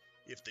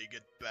 If they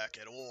get back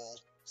at all,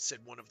 said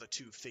one of the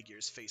two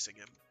figures facing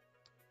him.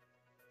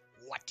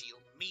 What do you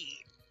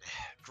mean?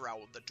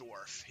 Growled the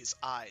dwarf, his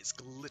eyes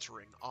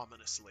glittering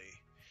ominously.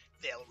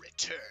 They'll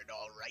return,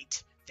 all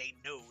right. They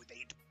know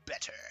they'd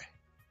better.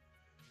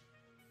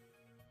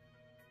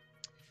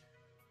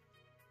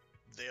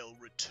 They'll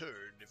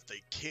return if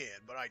they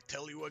can, but I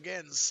tell you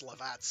again,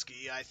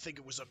 Slavatsky, I think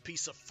it was a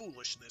piece of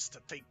foolishness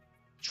to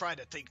try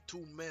to take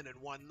 2 men in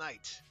one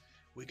night.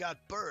 We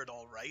got Bird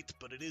all right,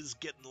 but it is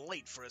getting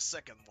late for a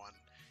second one,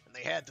 and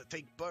they had to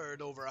take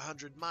Bird over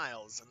 100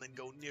 miles and then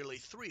go nearly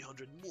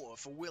 300 more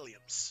for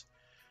Williams.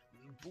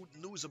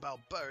 News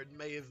about Bird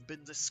may have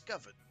been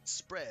discovered and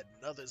spread,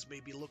 and others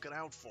may be looking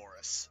out for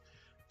us.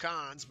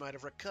 Carnes might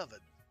have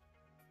recovered.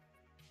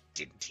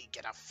 Didn't he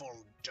get a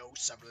full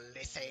dose of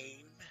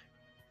lethane?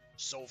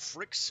 So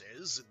Frick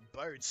says, and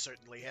Bird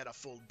certainly had a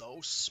full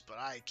dose, but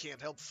I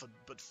can't help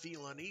but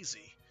feel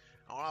uneasy.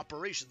 Our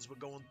operations were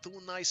going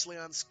too nicely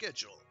on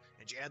schedule,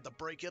 and you had to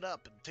break it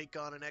up and take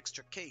on an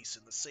extra case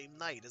in the same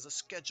night as a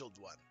scheduled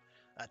one.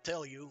 I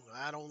tell you,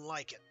 I don't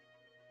like it.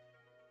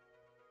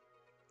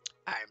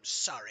 I'm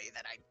sorry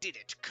that I did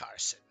it,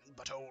 Carson,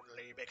 but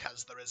only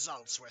because the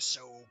results were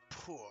so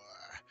poor.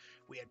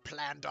 We had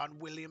planned on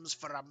Williams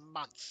for a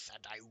month,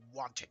 and I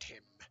wanted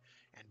him,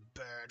 and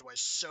Bird was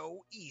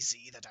so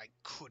easy that I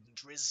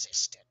couldn't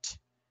resist it.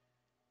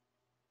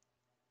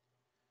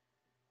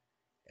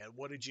 And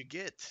what did you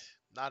get?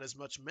 Not as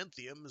much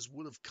menthium as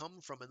would have come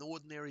from an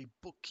ordinary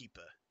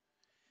bookkeeper.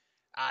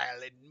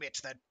 I'll admit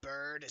that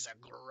Bird is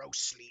a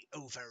grossly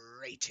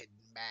overrated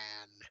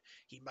man.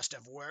 He must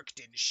have worked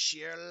in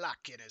sheer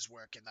luck in his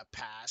work in the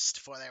past,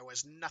 for there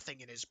was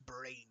nothing in his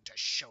brain to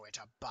show it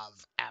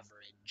above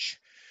average.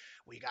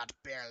 We got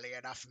barely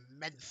enough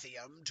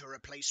menthium to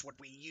replace what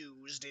we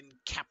used in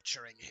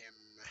capturing him.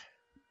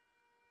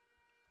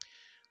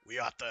 We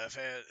ought to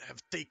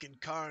have taken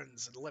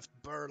Carnes and left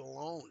Bird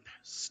alone,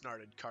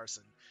 snarted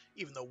Carson.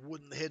 Even the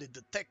wooden-headed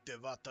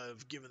detective ought to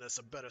have given us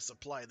a better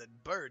supply than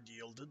Bird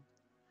yielded.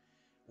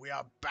 We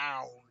are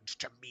bound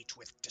to meet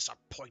with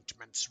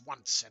disappointments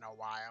once in a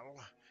while.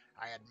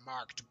 I had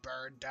marked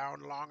Bird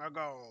down long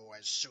ago,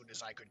 as soon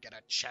as I could get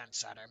a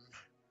chance at him.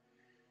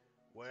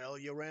 Well,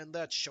 you ran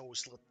that show,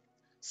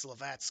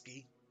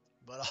 Slavatsky,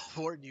 but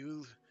I'll warn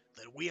you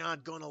that we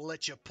aren't going to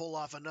let you pull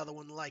off another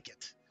one like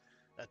it.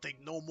 I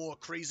take no more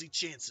crazy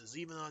chances,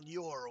 even on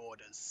your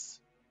orders.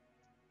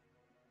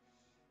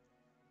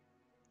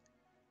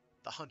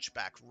 The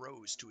hunchback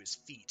rose to his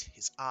feet,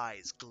 his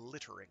eyes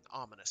glittering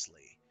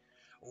ominously.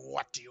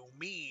 What do you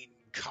mean,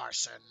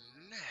 Carson?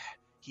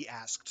 He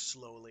asked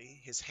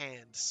slowly, his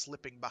hand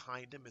slipping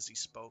behind him as he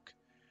spoke.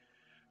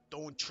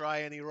 Don't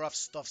try any rough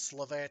stuff,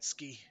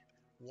 Slavatsky,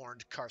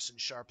 warned Carson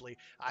sharply.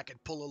 I can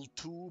pull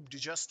a tube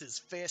just as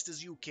fast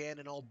as you can,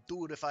 and I'll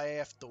do it if I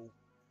have to.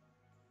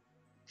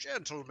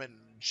 Gentlemen,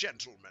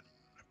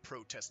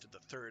 protested the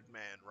third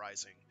man,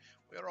 rising.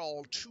 We're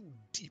all too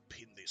deep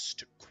in this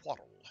to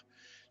quarrel.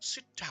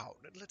 Sit down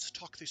and let's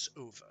talk this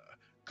over.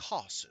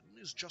 Carson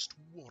is just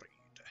worried.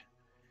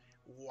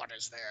 What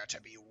is there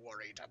to be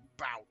worried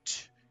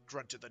about?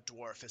 Grunted the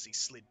dwarf as he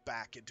slid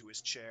back into his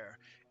chair.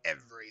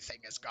 Everything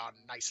has gone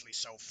nicely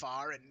so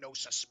far, and no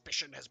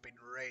suspicion has been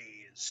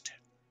raised.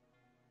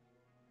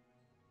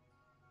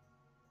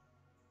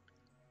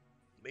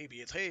 Maybe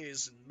it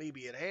has, and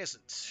maybe it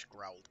hasn't,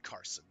 growled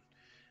Carson.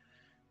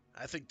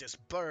 I think this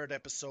Bird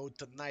episode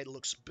tonight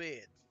looks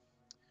bad.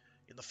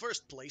 In the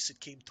first place, it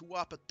came too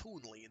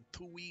opportunely and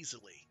too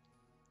easily.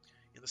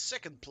 In the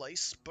second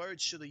place,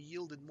 Bird should have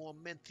yielded more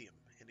menthium.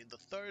 And in the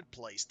third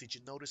place, did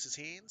you notice his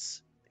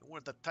hands? They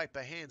weren't the type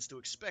of hands to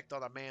expect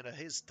on a man of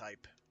his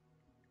type.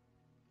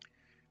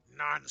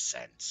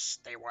 Nonsense.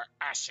 They were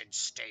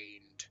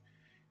acid-stained.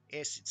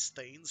 Acid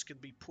stains can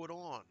be put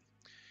on.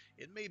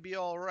 It may be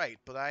all right,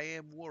 but I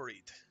am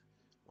worried.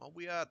 While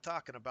we are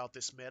talking about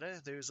this matter,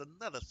 there's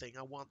another thing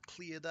I want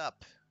cleared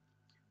up.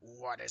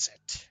 What is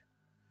it?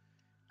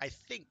 I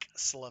think,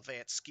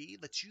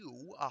 Slavatsky, that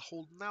you are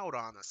holding out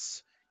on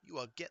us. You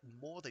are getting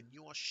more than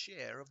your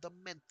share of the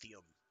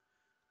menthium.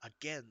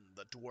 Again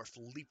the dwarf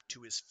leaped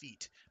to his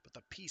feet, but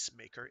the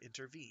peacemaker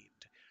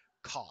intervened.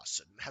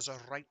 Carson has a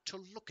right to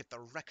look at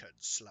the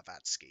records,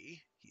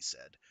 Slavatsky, he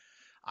said.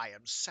 I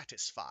am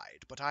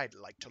satisfied, but I'd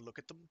like to look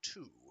at them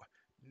too.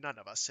 None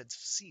of us had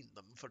seen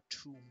them for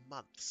 2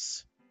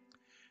 months.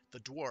 The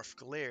dwarf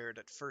glared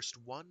at first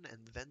one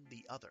and then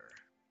the other.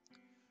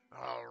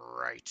 All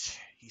right,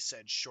 He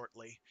said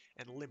shortly,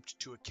 and limped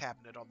to a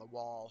cabinet on the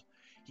wall.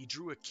 He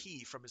drew a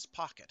key from his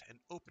pocket and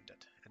opened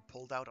it and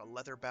pulled out a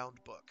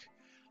leather-bound book.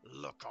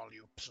 look all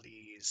you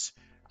please.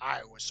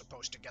 I was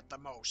supposed to get the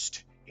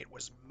most. It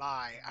was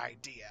my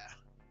idea.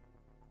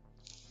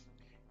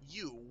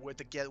 You were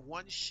to get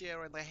 1.5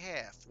 shares,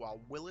 while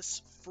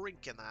Willis,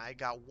 Frink, and I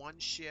got 1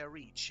 share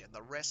each, and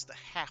the rest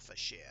a half a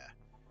share,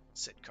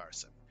 said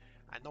Carson.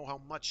 I know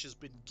how much has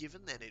been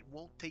given, and it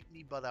won't take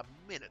me but a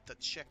minute to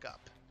check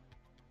up.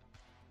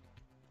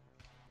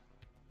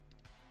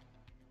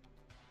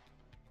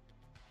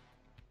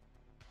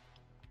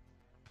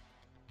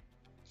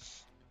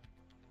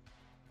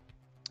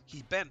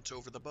 He bent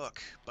over the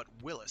book, but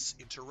Willis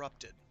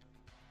interrupted.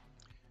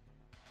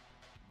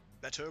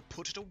 Better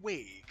put it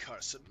away,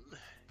 Carson.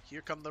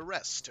 Here come the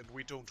rest, and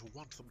we don't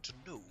want them to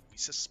know we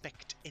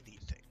suspect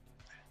anything.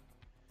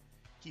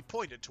 He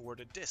pointed toward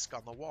a disc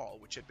on the wall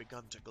which had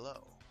begun to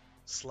glow.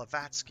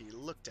 Slavatsky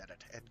looked at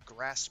it and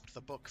grasped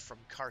the book from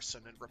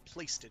Carson and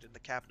replaced it in the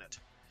cabinet.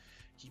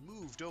 He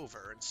moved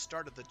over and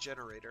started the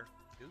generator.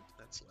 Ooh,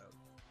 that's loud.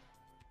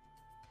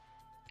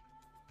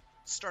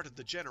 Started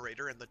the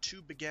generator, and the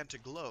tube began to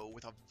glow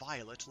with a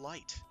violet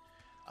light.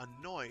 A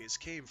noise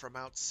came from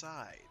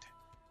outside,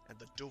 and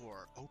the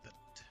door opened.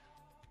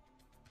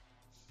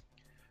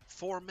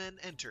 4 men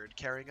entered,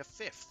 carrying a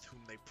fifth, whom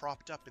they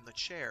propped up in the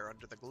chair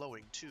under the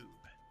glowing tube.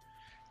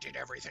 Did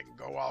everything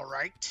go all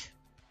right?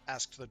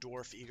 Asked the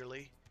dwarf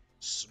eagerly.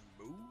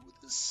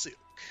 Smooth as silk,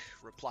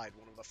 replied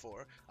one of the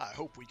 4. I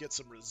hope we get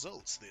some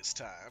results this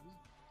time.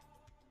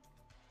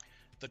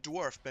 The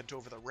dwarf bent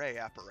over the ray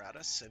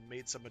apparatus and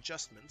made some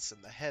adjustments,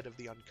 and the head of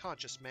the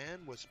unconscious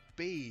man was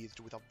bathed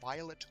with a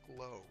violet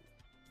glow.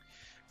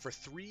 For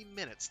 3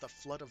 minutes the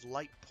flood of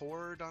light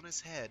poured on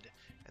his head,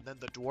 and then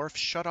the dwarf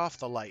shut off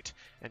the light,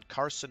 and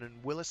Carson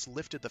and Willis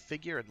lifted the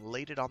figure and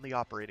laid it on the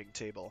operating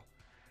table.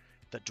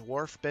 The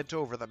dwarf bent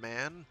over the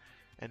man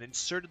and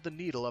inserted the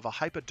needle of a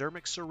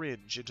hypodermic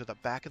syringe into the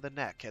back of the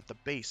neck at the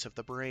base of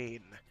the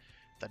brain.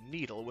 The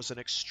needle was an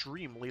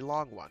extremely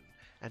long one,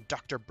 and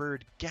Dr.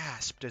 Bird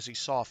gasped as he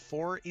saw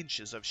 4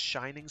 inches of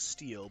shining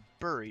steel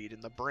buried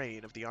in the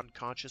brain of the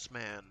unconscious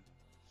man.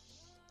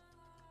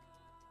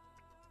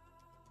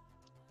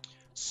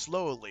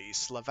 Slowly,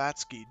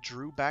 Slavatsky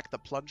drew back the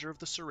plunger of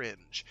the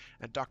syringe,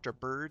 and Dr.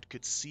 Bird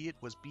could see it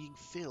was being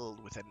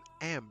filled with an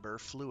amber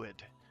fluid.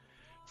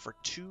 For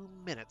 2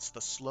 minutes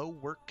the slow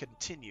work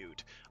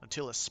continued,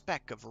 until a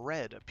speck of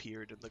red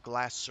appeared in the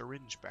glass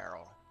syringe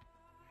barrel.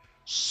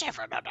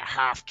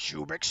 7.5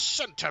 cubic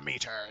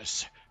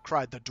centimeters,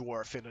 cried the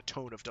dwarf in a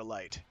tone of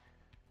delight.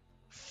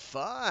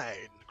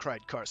 Fine,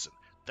 cried Carson.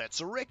 That's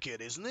a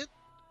record, isn't it?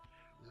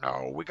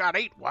 No, we got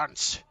 8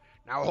 once.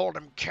 Now hold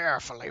him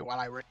carefully while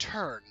I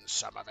return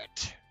some of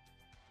it.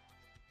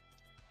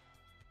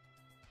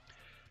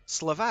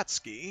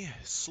 Slavatsky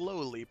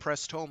slowly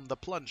pressed home the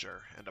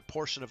plunger, and a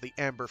portion of the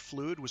amber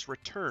fluid was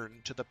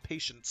returned to the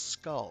patient's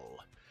skull.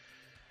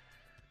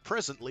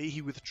 Presently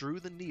he withdrew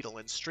the needle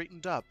and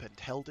straightened up and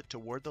held it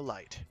toward the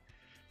light.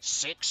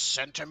 6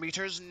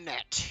 centimeters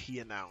net, he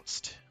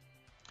announced.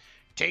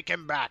 Take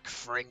him back,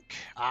 Frink.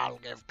 I'll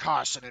give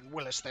Carson and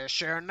Willis their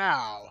share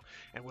now,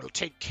 and we'll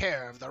take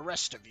care of the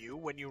rest of you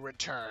when you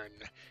return.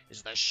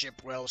 Is the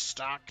ship well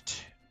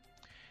stocked?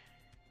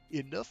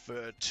 Enough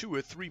for 2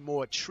 or 3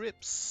 more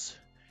trips.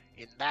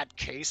 In that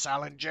case,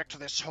 I'll inject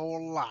this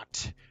whole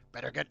lot.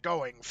 Better get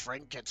going,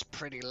 Frink. It's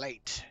pretty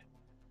late.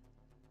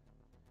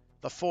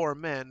 The 4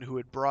 men who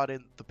had brought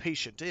in the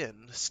patient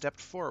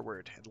stepped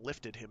forward and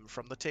lifted him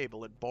from the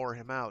table and bore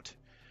him out.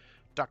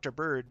 Dr.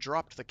 Bird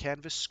dropped the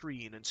canvas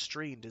screen and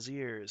strained his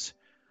ears.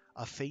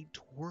 A faint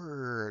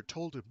whir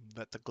told him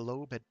that the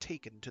globe had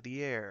taken to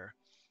the air.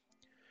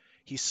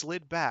 He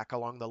slid back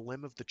along the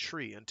limb of the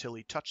tree until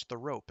he touched the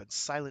rope and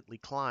silently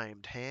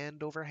climbed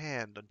hand over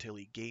hand until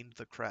he gained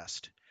the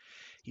crest.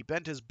 He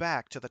bent his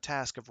back to the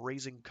task of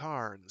raising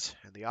Carnes,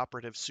 and the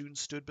operative soon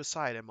stood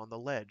beside him on the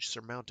ledge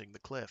surmounting the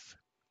cliff.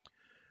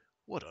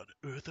 What on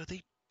earth are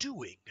they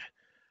doing?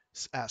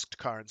 Asked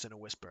Carnes in a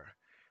whisper.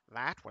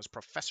 That was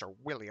Professor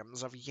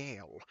Williams of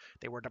Yale.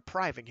 They were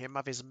depriving him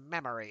of his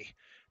memory.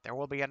 There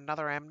will be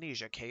another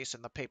amnesia case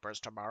in the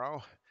papers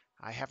tomorrow.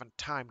 I haven't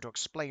time to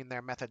explain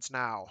their methods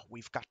now.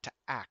 We've got to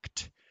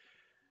act.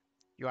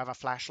 You have a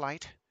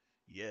flashlight?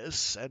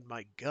 Yes, and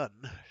my gun.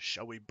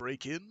 Shall we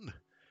break in?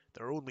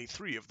 There are only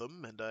 3 of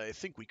them, and I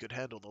think we could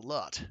handle the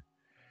lot.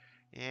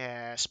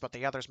 Yes, but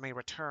the others may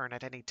return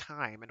at any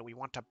time, and we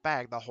want to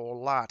bag the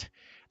whole lot.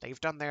 They've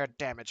done their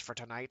damage for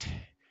tonight.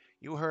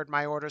 You heard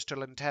my orders to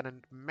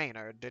Lieutenant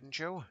Maynard, didn't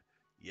you?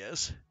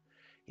 Yes.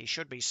 He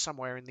should be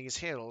somewhere in these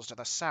hills to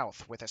the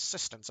south, with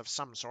assistance of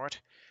some sort.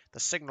 The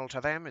signal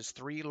to them is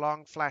 3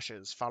 long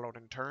flashes, followed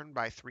in turn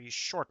by 3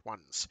 short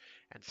ones,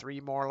 and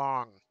 3 more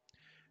long.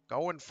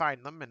 Go and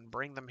find them and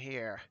bring them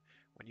here.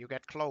 When you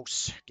get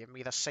close, give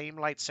me the same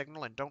light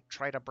signal and don't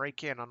try to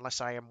break in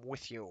unless I am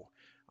with you.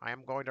 I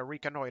am going to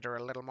reconnoiter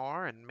a little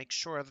more and make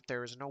sure that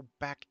there is no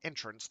back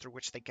entrance through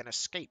which they can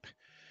escape.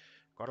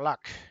 Good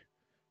luck.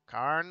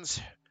 Carnes,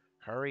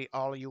 hurry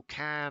all you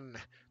can.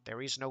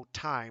 There is no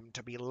time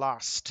to be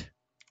lost.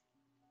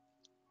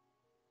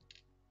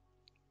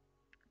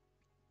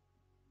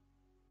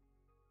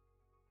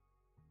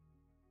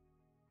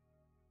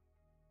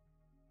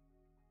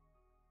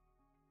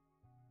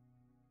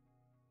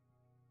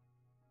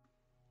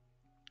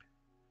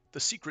 The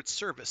Secret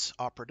Service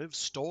operative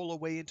stole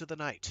away into the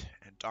night,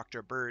 and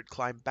Dr. Bird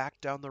climbed back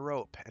down the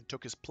rope and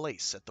took his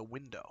place at the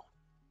window.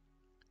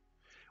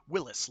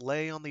 Willis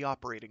lay on the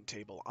operating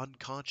table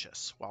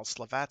unconscious, while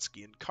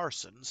Slavatsky and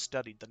Carson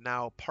studied the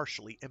now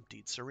partially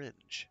emptied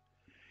syringe.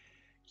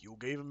 "You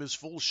gave him his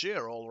full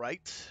share, all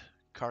right,"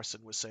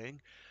 Carson was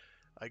saying.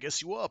 "I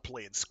guess you are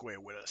playing square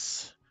with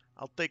us.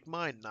 I'll take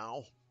mine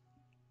now."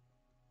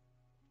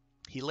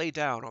 He lay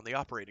down on the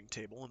operating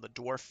table, and the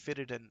dwarf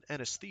fitted an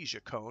anesthesia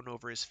cone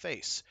over his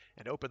face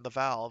and opened the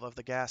valve of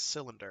the gas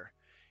cylinder.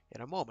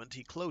 In a moment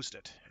he closed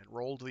it and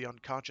rolled the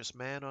unconscious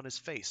man on his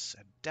face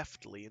and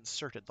deftly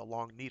inserted the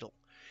long needle.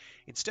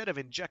 Instead of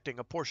injecting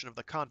a portion of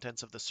the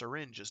contents of the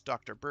syringe as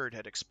Dr. Bird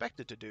had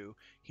expected to do,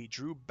 he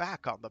drew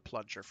back on the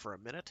plunger for a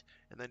minute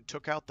and then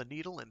took out the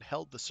needle and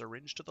held the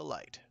syringe to the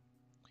light.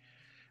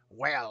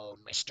 Well,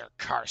 Mr.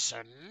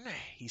 Carson,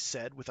 He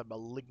said with a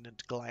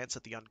malignant glance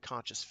at the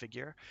unconscious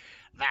figure,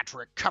 that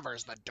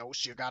recovers the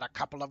dose you got a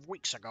couple of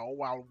weeks ago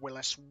while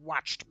Willis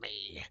watched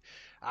me.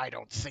 I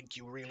don't think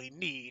you really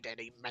need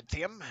any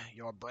menthium.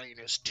 Your brain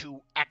is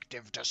too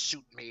active to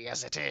suit me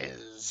as it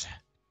is.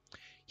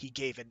 He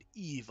gave an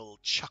evil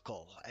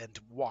chuckle and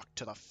walked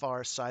to the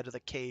far side of the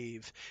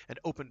cave and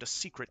opened a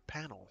secret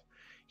panel.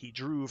 He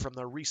drew from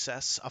the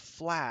recess a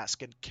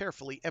flask and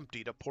carefully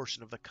emptied a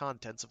portion of the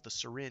contents of the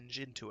syringe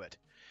into it.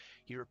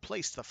 He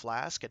replaced the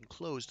flask and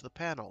closed the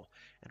panel,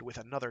 and with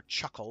another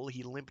chuckle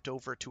he limped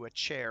over to a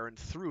chair and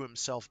threw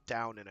himself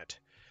down in it.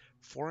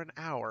 For an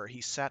hour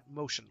he sat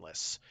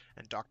motionless,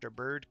 and Dr.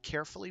 Bird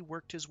carefully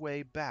worked his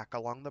way back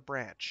along the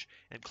branch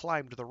and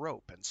climbed the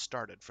rope and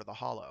started for the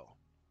hollow.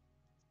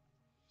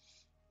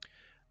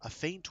 A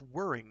faint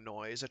whirring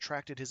noise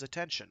attracted his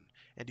attention,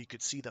 and he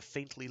could see the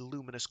faintly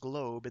luminous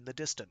globe in the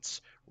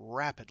distance,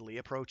 rapidly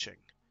approaching.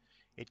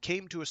 It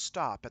came to a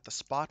stop at the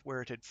spot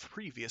where it had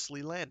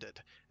previously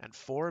landed, and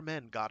 4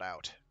 men got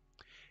out.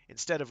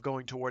 Instead of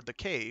going toward the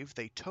cave,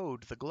 they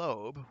towed the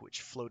globe,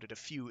 which floated a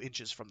few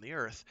inches from the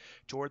earth,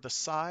 toward the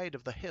side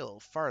of the hill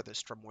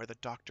farthest from where the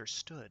doctor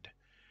stood.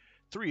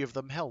 3 of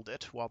them held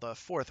it, while the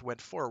 4th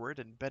went forward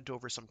and bent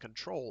over some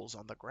controls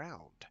on the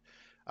ground.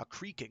 A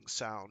creaking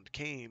sound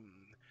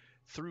came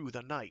through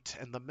the night,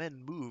 and the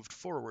men moved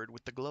forward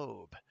with the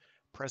globe.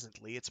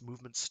 Presently its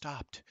movement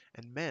stopped,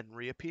 and men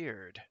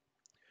reappeared.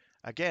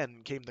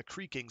 Again came the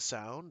creaking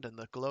sound, and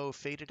the glow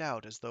faded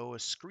out as though a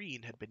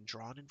screen had been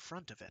drawn in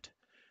front of it.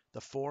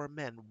 The 4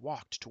 men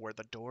walked toward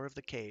the door of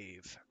the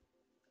cave.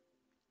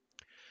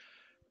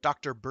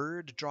 Dr.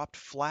 Bird dropped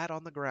flat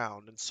on the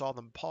ground and saw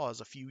them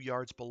pause a few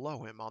yards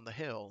below him on the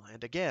hill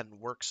and again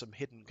work some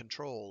hidden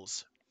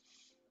controls.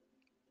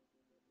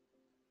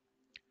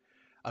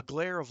 A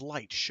glare of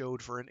light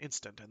showed for an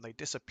instant, and they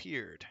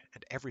disappeared,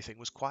 and everything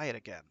was quiet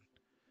again.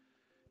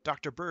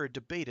 Dr. Bird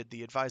debated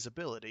the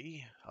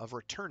advisability of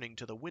returning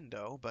to the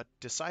window, but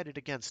decided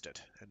against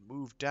it, and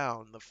moved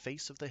down the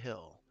face of the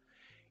hill.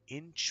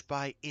 Inch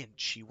by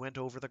inch he went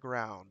over the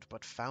ground,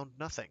 but found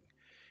nothing.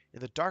 In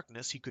the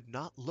darkness he could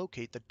not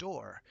locate the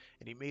door,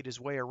 and he made his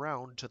way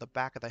around to the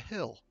back of the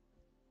hill.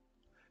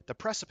 The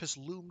precipice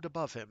loomed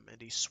above him,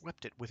 and he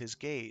swept it with his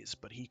gaze,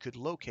 but he could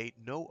locate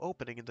no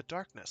opening in the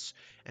darkness,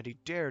 and he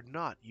dared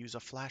not use a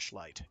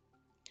flashlight.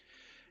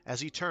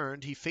 As he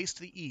turned, he faced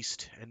the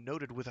east, and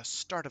noted with a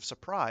start of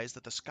surprise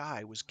that the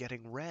sky was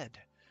getting red.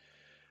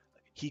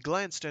 He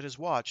glanced at his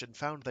watch and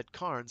found that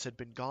Carnes had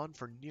been gone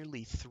for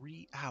nearly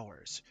 3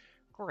 hours.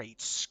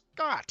 Great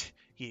Scott!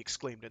 He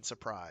exclaimed in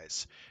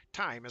surprise.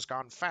 Time has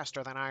gone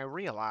faster than I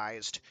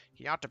realized.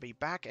 He ought to be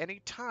back any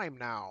time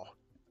now.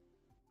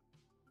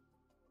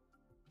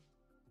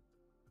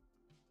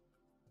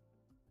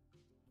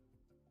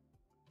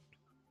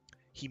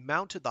 He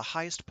mounted the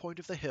highest point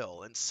of the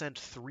hill and sent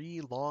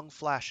 3 long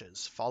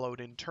flashes,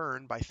 followed in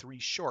turn by 3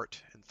 short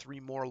and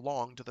 3 more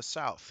long to the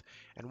south,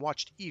 and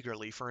watched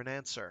eagerly for an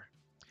answer.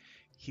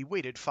 He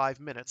waited 5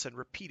 minutes and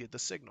repeated the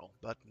signal,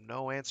 but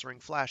no answering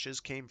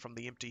flashes came from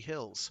the empty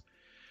hills.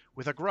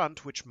 With a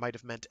grunt which might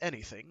have meant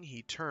anything,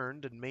 he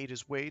turned and made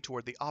his way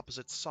toward the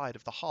opposite side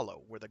of the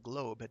hollow, where the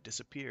globe had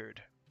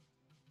disappeared.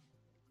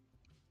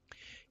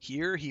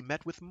 Here he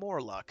met with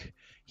more luck.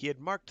 He had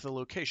marked the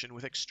location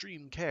with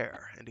extreme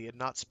care, and he had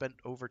not spent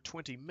over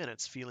 20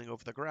 minutes feeling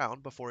over the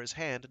ground before his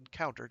hand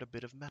encountered a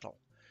bit of metal.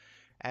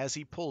 As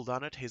he pulled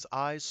on it, his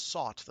eyes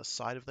sought the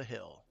side of the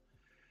hill.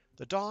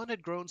 The dawn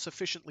had grown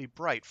sufficiently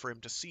bright for him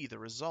to see the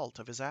result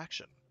of his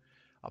action.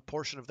 A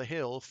portion of the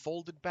hill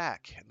folded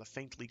back, and the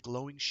faintly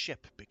glowing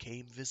ship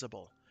became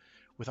visible.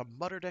 With a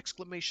muttered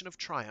exclamation of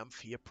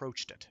triumph, he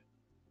approached it.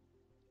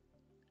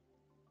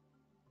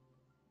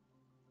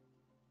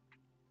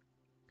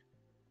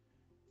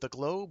 The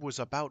globe was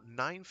about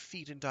 9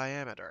 feet in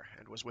diameter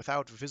and was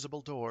without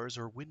visible doors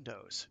or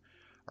windows.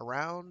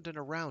 Around and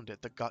around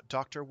it the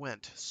doctor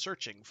went,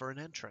 searching for an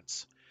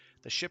entrance.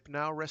 The ship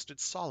now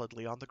rested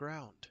solidly on the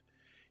ground.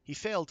 He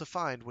failed to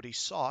find what he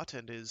sought,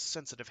 and his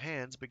sensitive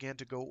hands began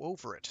to go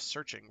over it,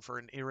 searching for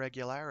an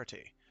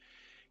irregularity.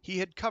 He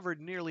had covered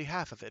nearly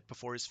half of it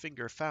before his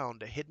finger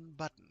found a hidden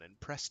button and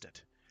pressed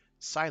it.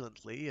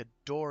 Silently, a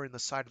door in the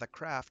side of the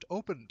craft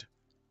opened,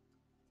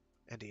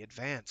 and he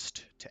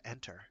advanced to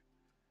enter.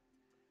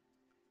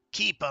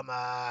 "Keep 'em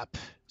up,"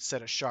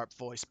 said a sharp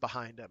voice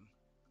behind him.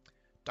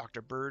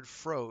 Dr. Bird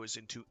froze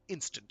into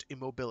instant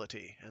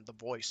immobility, and the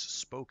voice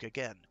spoke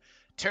again.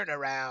 "Turn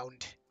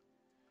around."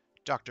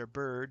 Dr.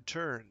 Bird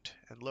turned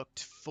and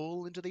looked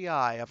full into the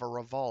eye of a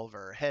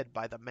revolver held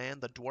by the man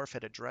the dwarf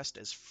had addressed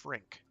as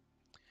Frink.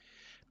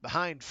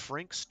 Behind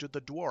Frink stood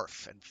the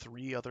dwarf and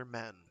 3 other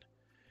men.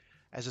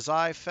 As his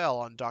eye fell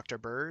on Dr.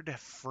 Bird,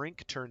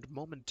 Frink turned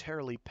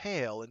momentarily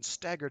pale and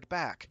staggered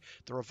back,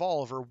 the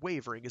revolver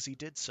wavering as he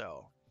did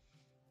so.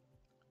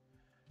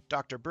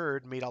 Dr.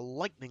 Bird made a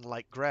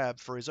lightning-like grab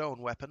for his own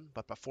weapon,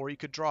 but before he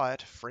could draw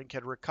it, Frink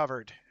had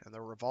recovered, and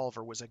the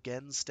revolver was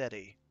again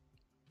steady.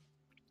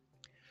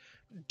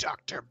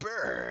 "Dr.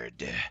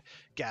 Bird!"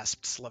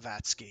 gasped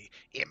Slavatsky.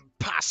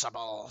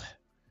 "Impossible!"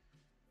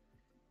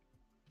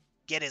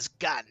 "Get his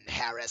gun,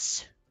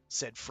 Harris,"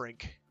 said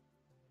Frink.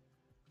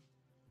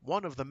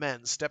 One of the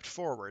men stepped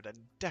forward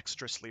and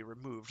dexterously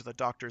removed the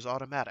doctor's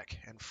automatic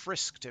and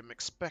frisked him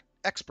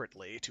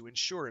expertly to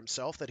ensure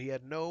himself that he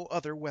had no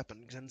other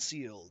weapon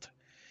concealed.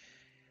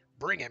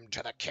 "Bring him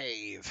to the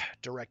cave,"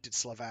 directed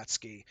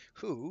Slavatsky,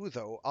 who,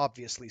 though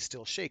obviously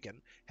still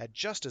shaken, had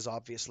just as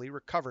obviously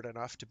recovered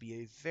enough to be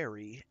a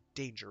very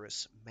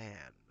dangerous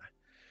man.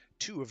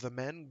 2 of the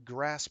men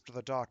grasped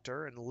the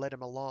doctor and led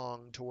him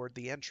along toward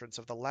the entrance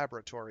of the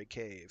laboratory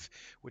cave,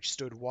 which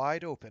stood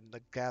wide open in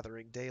the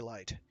gathering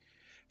daylight.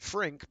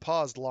 Frink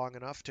paused long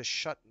enough to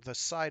shut the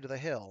side of the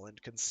hill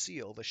and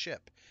conceal the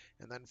ship,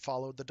 and then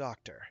followed the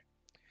doctor.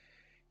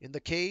 In the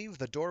cave,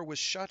 the door was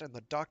shut and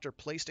the doctor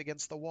placed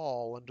against the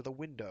wall under the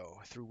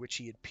window through which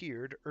he had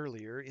peered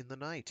earlier in the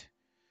night.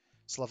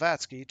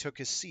 Slavatsky took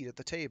his seat at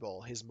the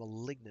table, his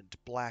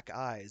malignant black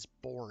eyes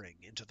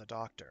boring into the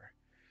doctor.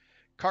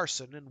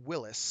 Carson and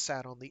Willis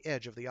sat on the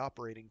edge of the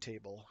operating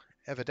table,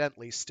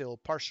 evidently still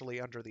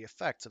partially under the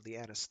effects of the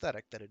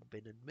anesthetic that had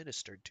been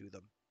administered to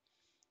them.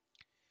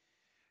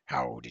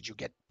 "How did you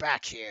get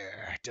back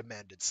here?"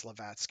 demanded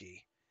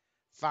Slavatsky.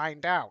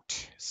 "Find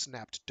out,"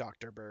 snapped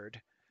Dr.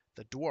 Bird.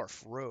 The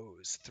dwarf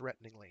rose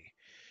threateningly.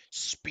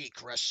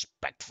 "Speak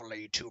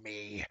respectfully to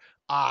me.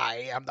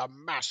 I am the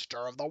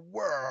master of the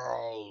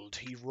world,"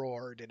 he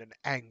roared in an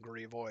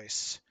angry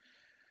voice.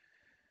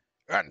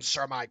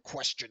 "Answer my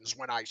questions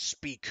when I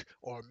speak,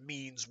 or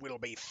means will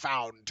be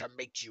found to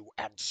make you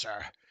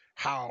answer.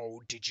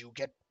 How did you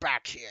get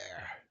back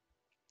here?"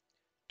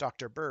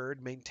 Dr.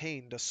 Bird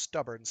maintained a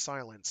stubborn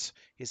silence,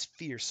 his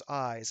fierce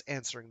eyes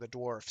answering the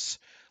dwarf's,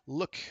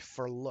 look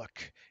for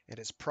look, and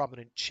his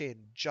prominent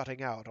chin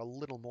jutting out a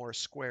little more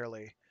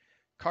squarely.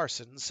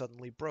 Carson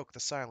suddenly broke the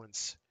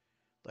silence.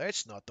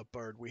 "That's not the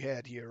bird we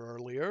had here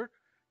earlier,"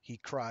 he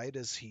cried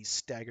as he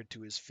staggered to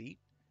his feet.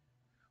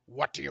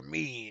 "What do you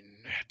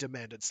mean?"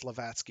 demanded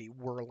Slavatsky,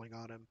 whirling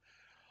on him.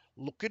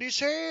 "Look at his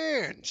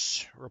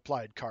hands,"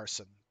 replied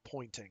Carson,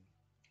 pointing.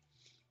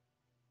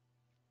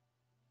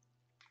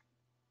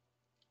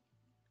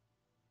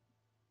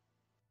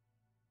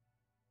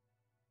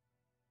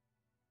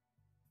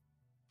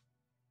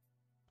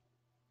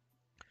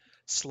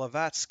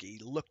 Slavatsky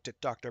looked at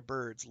Dr.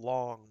 Bird's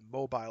long,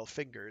 mobile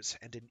fingers,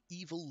 and an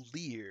evil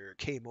leer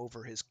came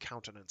over his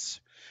countenance.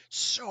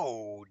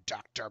 "So,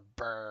 Dr.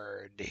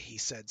 Bird," he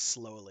said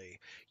slowly,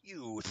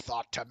 "you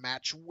thought to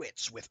match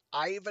wits with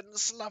Ivan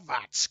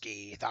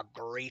Slavatsky, the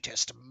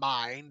greatest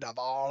mind of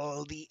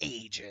all the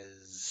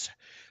ages.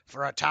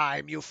 For a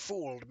time you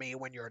fooled me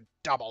when your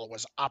double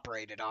was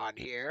operated on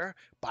here,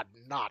 but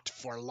not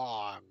for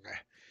long.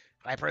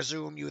 I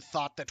presume you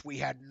thought that we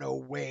had no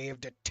way of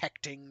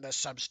detecting the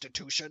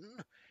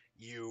substitution?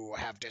 You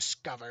have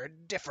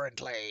discovered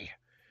differently.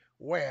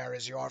 Where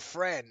is your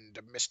friend,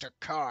 Mr.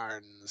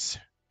 Carnes?"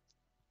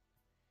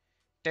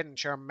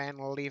 "Didn't your men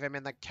leave him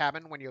in the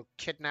cabin when you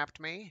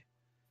kidnapped me?"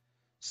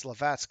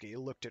 Slavatsky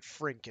looked at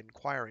Frink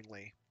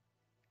inquiringly.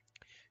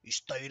 "He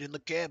stayed in the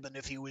cabin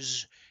if he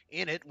was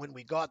in it when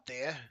we got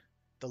there,"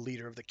 the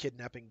leader of the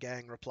kidnapping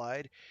gang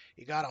replied.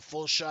 "He got a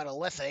full shot of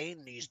lethane,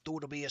 and he's due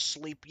to be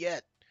asleep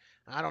yet.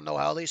 I don't know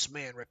how this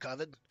man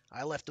recovered.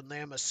 I left him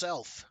there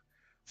myself."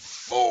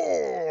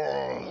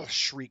 "Fool!"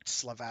 shrieked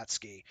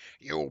Slavatsky.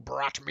 "You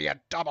brought me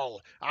a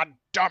double, a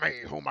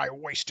dummy whom I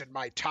wasted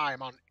my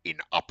time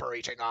in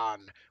operating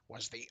on.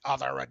 Was the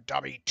other a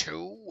dummy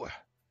too?"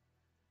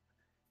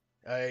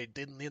 "I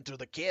didn't enter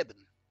the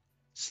cabin."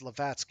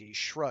 Slavatsky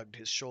shrugged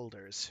his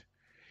shoulders.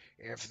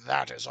 "If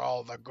that is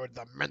all the good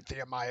the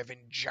menthium I have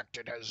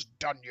injected has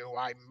done you,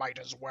 I might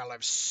as well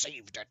have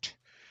saved it.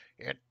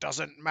 It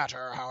doesn't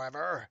matter,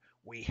 however.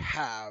 We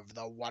have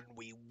the one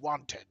we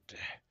wanted.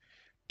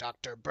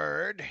 Dr.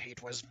 Bird,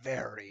 it was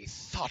very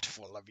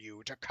thoughtful of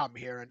you to come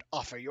here and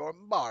offer your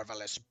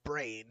marvelous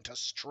brain to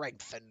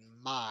strengthen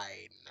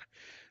mine.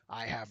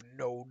 I have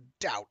no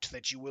doubt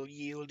that you will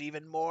yield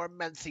even more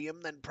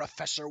menthium than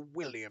Professor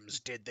Williams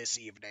did this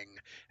evening,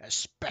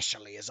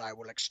 especially as I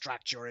will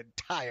extract your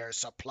entire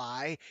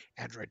supply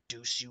and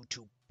reduce you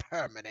to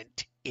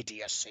permanent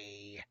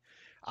idiocy.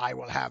 I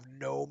will have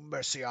no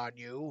mercy on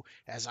you,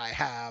 as I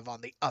have on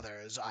the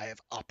others I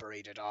have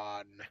operated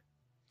on.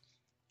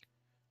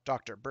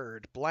 Dr.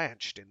 Bird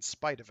blanched in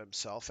spite of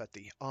himself at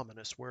the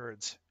ominous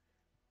words.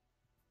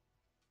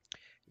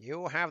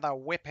 You have the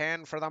whip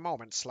hand for the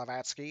moment,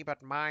 Slavatsky,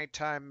 but my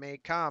time may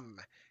come,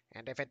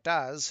 and if it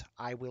does,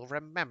 I will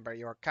remember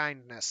your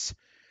kindness.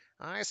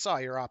 I saw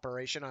your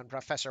operation on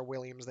Professor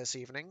Williams this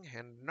evening,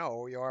 and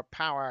know your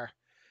power.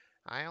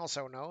 I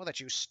also know that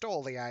you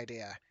stole the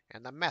idea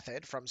and the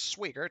method from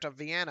Swigert of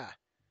Vienna.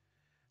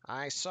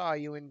 I saw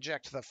you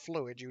inject the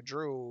fluid you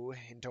drew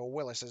into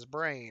Willis's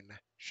brain.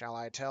 Shall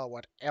I tell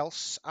what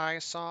else I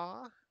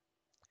saw?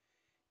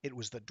 It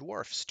was the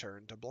dwarf's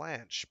turn to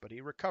blanch, but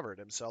he recovered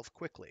himself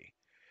quickly.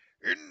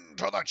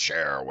 Into the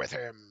chair with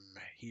him,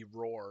 he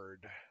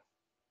roared.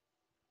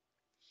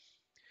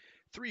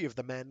 3 of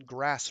the men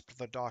grasped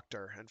the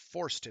doctor and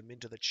forced him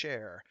into the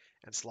chair,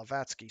 and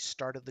Slavatsky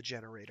started the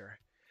generator.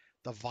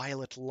 The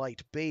violet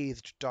light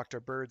bathed Dr.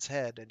 Bird's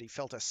head, and he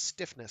felt a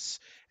stiffness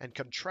and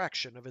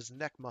contraction of his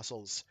neck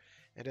muscles.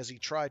 And as he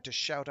tried to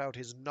shout out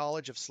his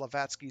knowledge of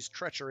Slavatsky's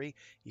treachery,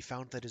 he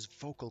found that his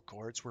vocal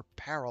cords were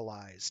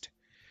paralyzed.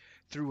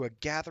 Through a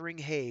gathering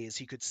haze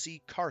he could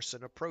see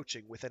Carson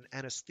approaching with an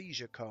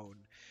anesthesia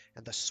cone,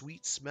 and the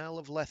sweet smell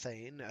of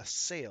lethane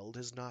assailed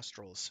his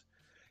nostrils.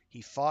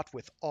 He fought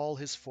with all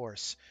his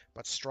force,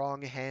 but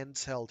strong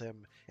hands held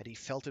him, and he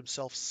felt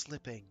himself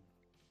slipping,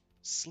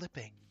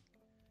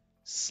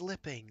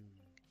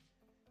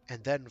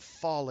 and then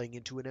falling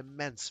into an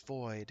immense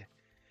void.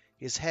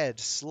 His head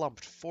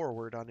slumped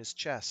forward on his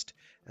chest,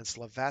 and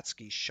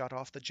Slavatsky shut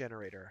off the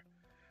generator.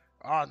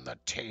 On the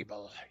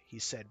table, he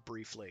said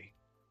briefly.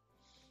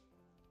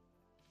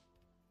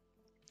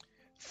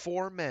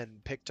 4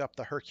 men picked up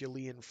the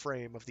Herculean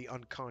frame of the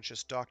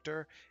unconscious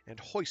doctor and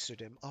hoisted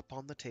him up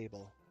on the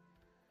table.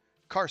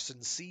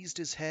 Carson seized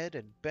his head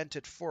and bent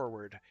it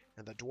forward,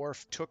 and the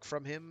dwarf took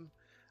from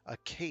a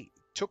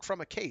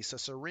case a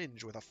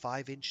syringe with a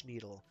 5-inch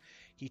needle.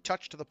 He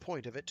touched the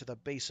point of it to the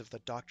base of the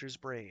doctor's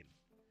brain.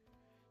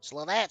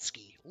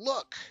 Slavatsky,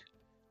 look!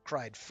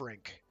 cried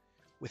Frink.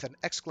 With an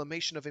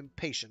exclamation of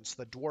impatience,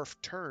 the dwarf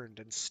turned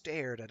and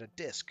stared at a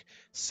disc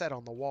set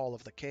on the wall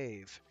of the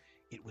cave.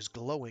 It was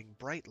glowing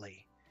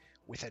brightly.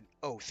 With an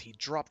oath, he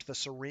dropped the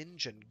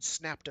syringe and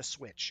snapped a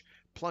switch,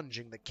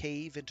 plunging the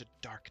cave into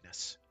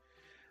darkness.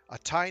 A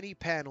tiny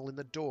panel in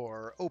the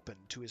door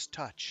opened to his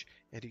touch,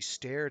 and he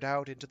stared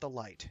out into the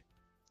light.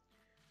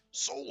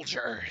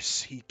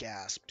 Soldiers, he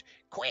gasped.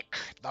 Quick,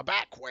 the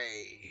back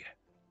way!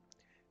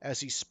 As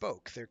he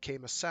spoke, there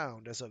came a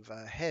sound as of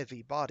a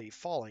heavy body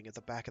falling at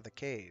the back of the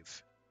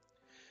cave.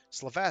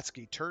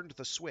 Slavatsky turned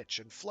the switch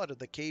and flooded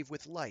the cave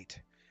with light.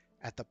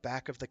 At the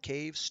back of the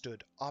cave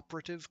stood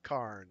Operative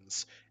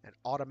Carnes, an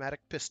automatic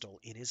pistol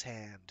in his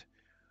hand.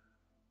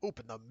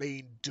 Open the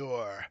main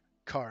door,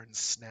 Carnes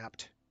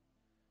snapped.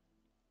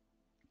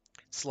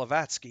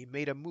 Slavatsky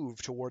made a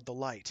move toward the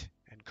light,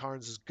 and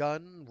Carnes'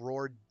 gun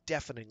roared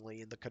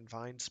deafeningly in the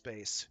confined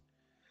space.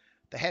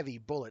 The heavy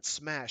bullet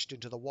smashed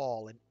into the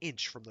wall an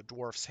inch from the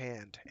dwarf's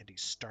hand, and he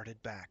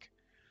started back.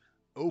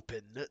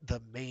 Open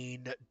the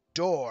main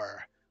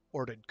door,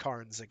 ordered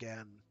Carnes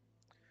again.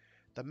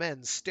 The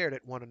men stared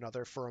at one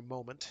another for a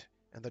moment,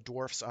 and the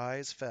dwarf's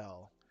eyes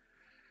fell.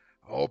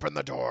 Open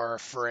the door,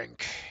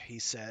 Frink, he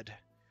said.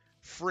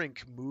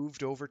 Frink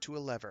moved over to a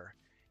lever.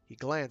 He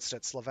glanced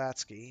at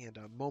Slavatsky, and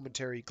a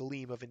momentary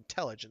gleam of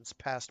intelligence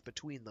passed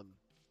between them.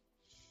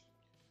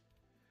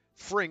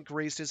 Frink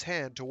raised his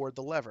hand toward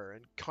the lever,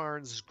 and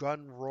Carnes'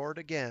 gun roared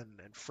again,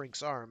 and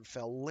Frink's arm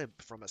fell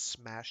limp from a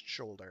smashed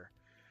shoulder.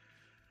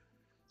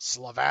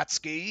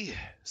 Slavatsky,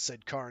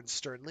 said Carnes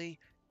sternly,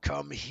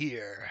 come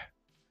here.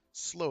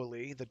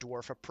 Slowly, the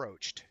dwarf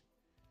approached.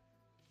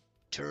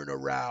 Turn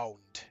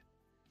around.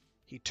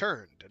 He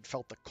turned and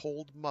felt the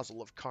cold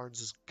muzzle of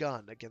Carnes'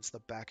 gun against the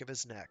back of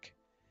his neck.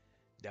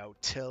 Now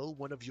tell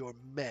one of your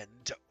men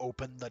to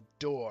open the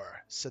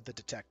door, said the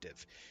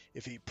detective.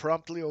 If he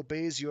promptly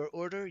obeys your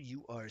order,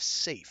 you are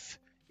safe.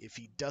 If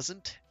he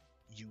doesn't,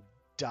 you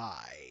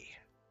die.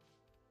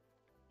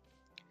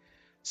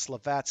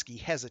 Slavatsky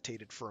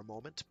hesitated for a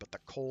moment, but the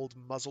cold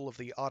muzzle of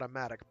the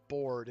automatic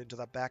bored into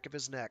the back of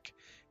his neck,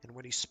 and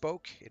when he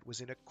spoke, it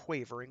was in a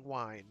quavering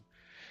whine.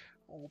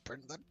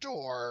 Open the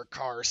door,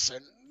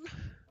 Carson,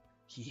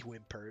 he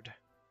whimpered.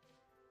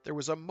 There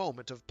was a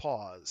moment of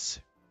pause.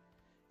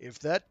 If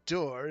that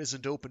door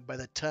isn't opened by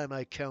the time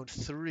I count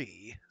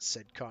 3,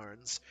 said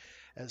Carnes,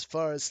 as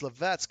far as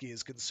Slavatsky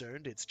is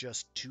concerned, it's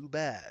just too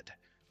bad.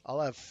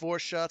 I'll have 4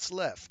 shots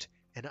left,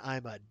 and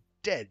I'm a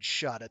dead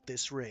shot at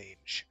this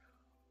range.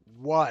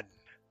 1,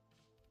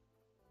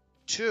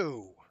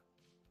 2.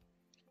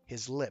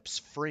 His lips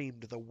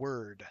framed the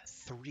word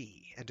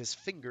 3, and his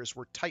fingers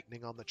were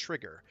tightening on the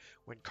trigger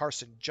when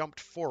Carson jumped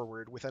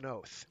forward with an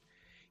oath.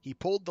 He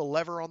pulled the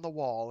lever on the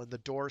wall, and the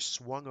door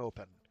swung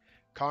open.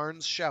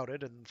 Carnes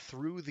shouted, and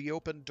through the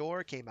open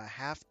door came a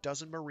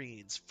half-dozen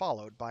Marines,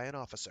 followed by an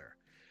officer.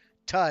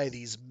 "Tie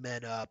these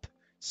men up,"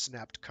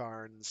 snapped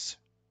Carnes.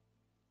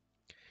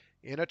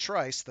 In a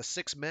trice, the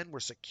 6 men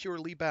were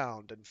securely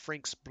bound, and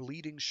Frank's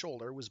bleeding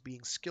shoulder was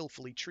being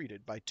skillfully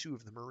treated by 2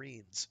 of the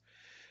Marines.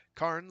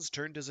 Carnes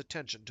turned his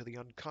attention to the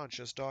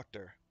unconscious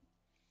doctor.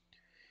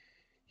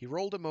 He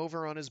rolled him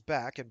over on his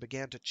back and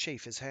began to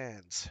chafe his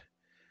hands.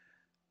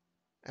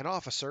 An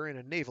officer in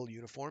a naval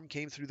uniform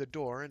came through the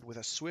door and, with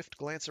a swift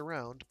glance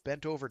around,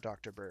 bent over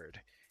Dr.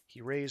 Bird.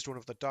 He raised one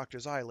of the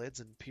doctor's eyelids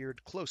and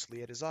peered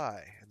closely at his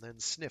eye, and then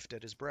sniffed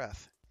at his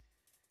breath.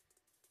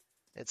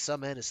 "It's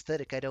some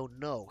anesthetic I don't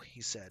know,"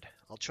 he said.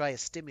 "I'll try a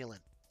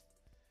stimulant."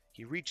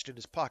 He reached in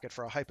his pocket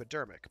for a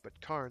hypodermic,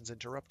 but Carnes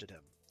interrupted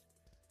him.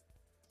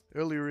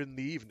 "Earlier in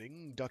the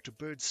evening, Dr.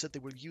 Bird said they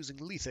were using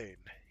lethane,"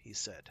 he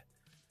said.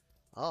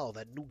 "Oh,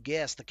 that new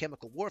gas the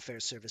Chemical Warfare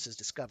Service has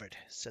discovered,"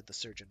 said the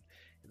surgeon.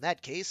 "In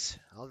that case,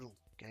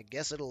 I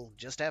guess it'll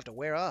just have to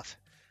wear off.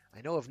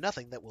 I know of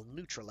nothing that will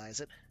neutralize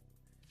it."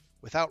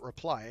 Without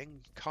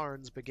replying,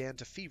 Carnes began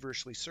to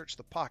feverishly search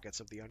the pockets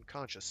of the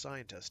unconscious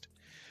scientist.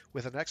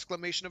 With an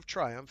exclamation of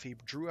triumph, he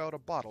drew out a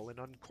bottle and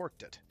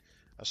uncorked it.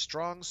 A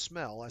strong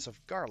smell as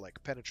of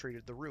garlic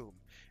penetrated the room,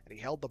 and he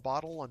held the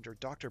bottle under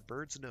Dr.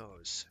 Bird's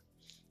nose.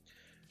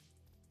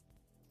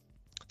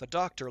 The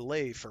doctor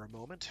lay for a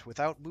moment,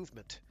 without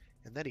movement,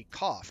 and then he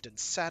coughed and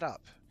sat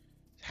up,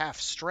 half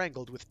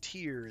strangled with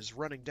tears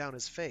running down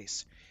his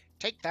face.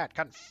 "Take that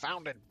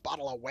confounded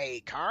bottle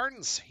away,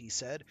 Carnes," he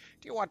said.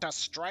 "Do you want to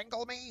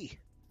strangle me?"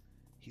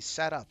 He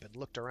sat up and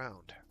looked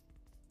around.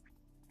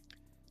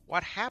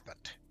 "What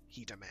happened?"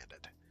 he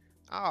demanded.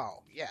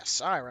 "Oh, yes,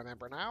 I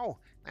remember now.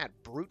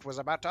 That brute was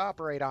about to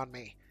operate on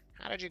me.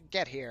 How did you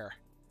get here?"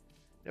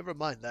 "Never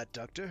mind that,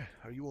 Doctor.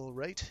 Are you all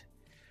right?"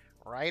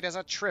 "Right as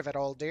a trivet,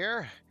 old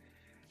dear.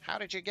 How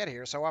did you get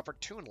here so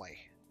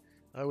opportunely?"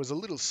 "I was a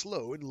little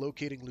slow in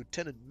locating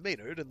Lieutenant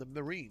Maynard and the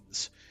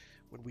Marines.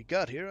 When we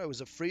got here, I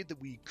was afraid that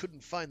we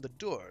couldn't find the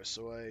door,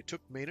 so I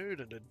took Maynard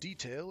and a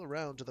detail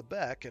around to the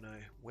back, and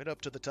I went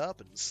up to the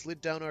top and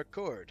slid down our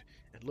cord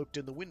and looked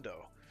in the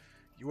window.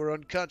 You were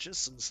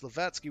unconscious, and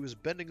Slavatsky was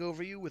bending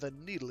over you with a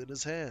needle in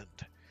his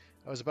hand.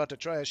 I was about to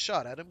try a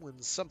shot at him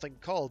when something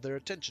called their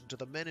attention to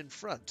the men in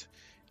front,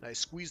 and I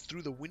squeezed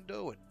through the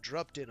window and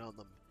dropped in on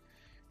them.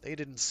 They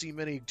didn't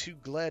seem any too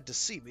glad to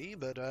see me,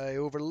 but I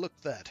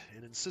overlooked that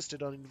and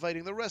insisted on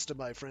inviting the rest of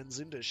my friends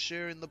in to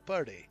share in the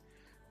party.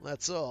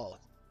 That's all."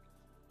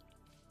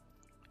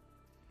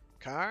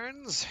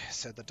 "Carnes,"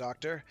 said the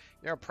doctor,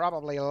 "you're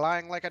probably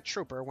lying like a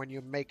trooper when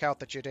you make out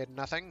that you did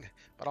nothing,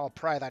 but I'll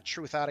pry that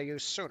truth out of you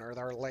sooner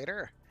or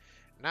later.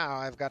 Now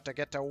I've got to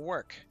get to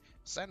work.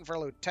 Send for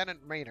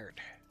Lieutenant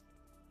Maynard."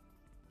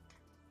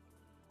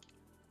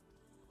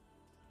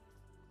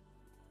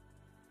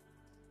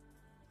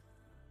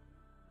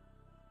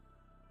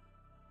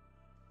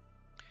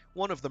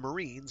 One of the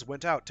Marines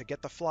went out to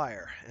get the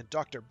flyer, and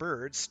Dr.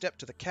 Bird stepped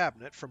to the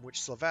cabinet from which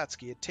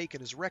Slavatsky had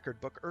taken his record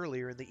book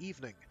earlier in the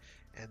evening,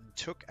 and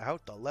took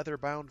out the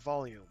leather-bound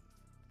volume.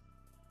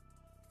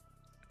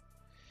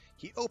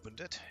 He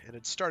opened it, and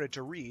had started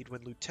to read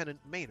when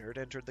Lieutenant Maynard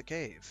entered the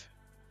cave.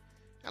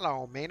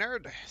 "Hello,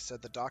 Maynard,"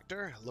 said the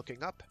doctor,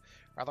 looking up.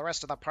 "Are the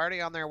rest of the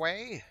party on their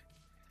way?"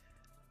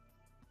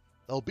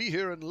 "They'll be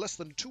here in less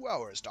than 2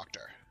 hours,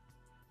 Doctor."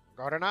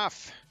 "Good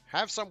enough.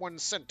 Have someone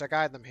sent to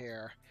guide them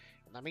here.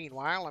 In the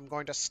meanwhile, I'm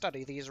going to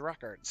study these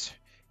records.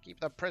 Keep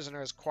the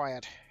prisoners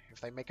quiet.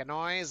 If they make a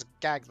noise,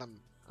 gag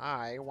them.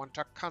 I want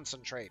to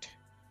concentrate."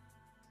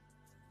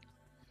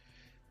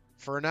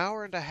 For an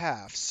hour and a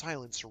half,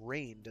 silence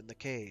reigned in the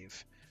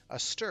cave. A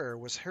stir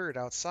was heard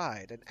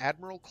outside, and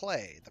Admiral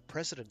Clay, the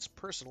President's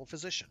personal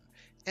physician,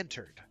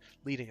 entered,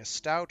 leading a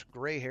stout,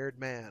 gray-haired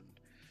man.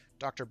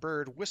 Dr.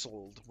 Bird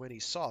whistled when he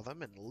saw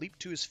them and leaped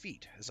to his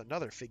feet as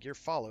another figure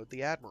followed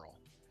the Admiral.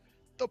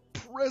 "The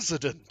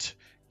President!"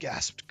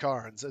 gasped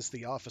Carnes as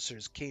the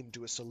officers came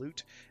to a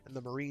salute and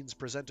the Marines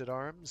presented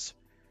arms.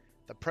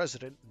 The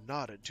President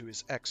nodded to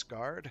his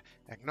ex-guard,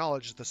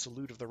 acknowledged the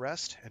salute of the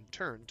rest, and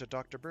turned to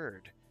Dr.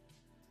 Bird.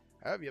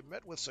 "Have you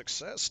met with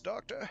success,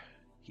 Doctor?"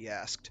 he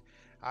asked.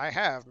 "I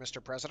have,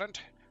 Mr. President.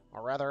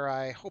 Or rather,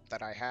 I hope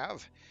that I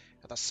have.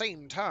 At the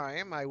same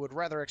time, I would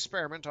rather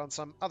experiment on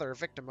some other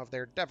victim of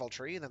their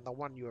deviltry than the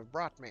one you have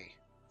brought me."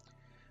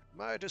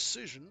 "My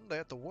decision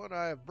that the one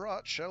I have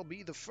brought shall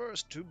be the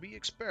first to be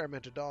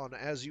experimented on,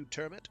 as you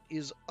term it,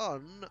 is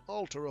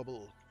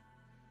unalterable."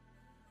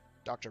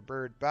 Dr.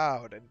 Bird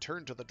bowed and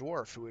turned to the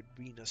dwarf who had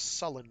been a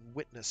sullen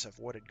witness of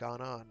what had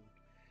gone on.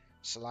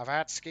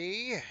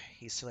 "Slavatsky,"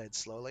 he said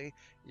slowly,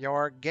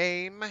 "your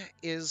game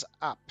is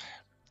up.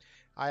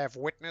 I have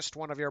witnessed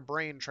one of your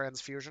brain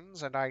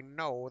transfusions, and I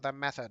know the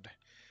method.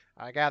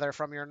 I gather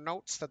from your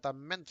notes that the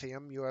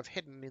menthium you have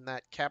hidden in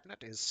that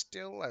cabinet is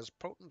still as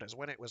potent as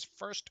when it was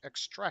first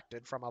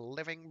extracted from a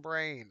living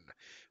brain.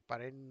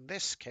 But in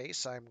this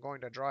case, I am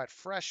going to draw it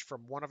fresh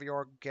from one of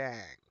your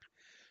gang.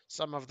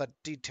 Some of the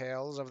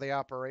details of the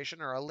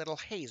operation are a little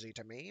hazy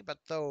to me, but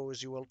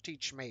those you will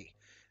teach me.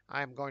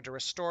 I am going to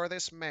restore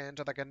this man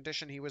to the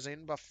condition he was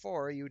in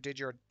before you did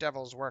your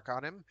devil's work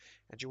on him,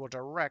 and you will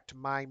direct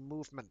my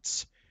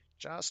movements.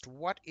 Just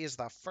what is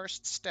the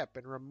first step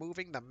in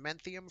removing the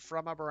menthium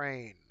from a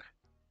brain?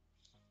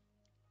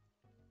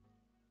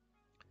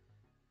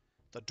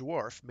 The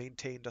dwarf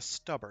maintained a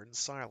stubborn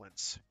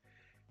silence.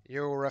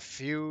 You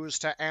refuse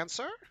to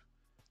answer?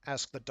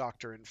 Asked the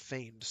doctor in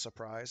feigned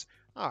surprise.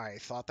 I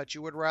thought that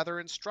you would rather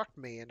instruct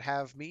me and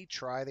have me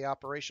try the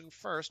operation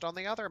first on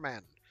the other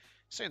men.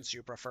 Since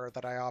you prefer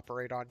that I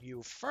operate on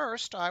you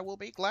first, I will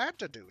be glad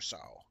to do so.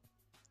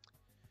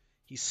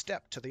 He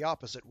stepped to the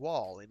opposite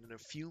wall and in a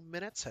few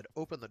minutes had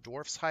opened the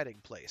dwarf's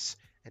hiding place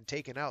and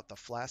taken out the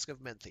flask of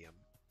menthium.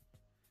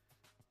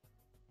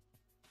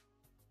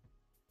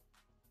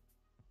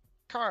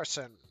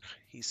 Carson,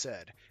 he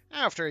said,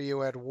 after you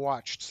had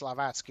watched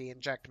Slavatsky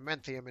inject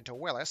menthium into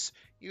Willis,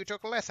 you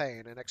took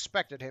lethane and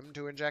expected him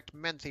to inject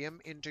menthium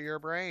into your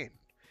brain.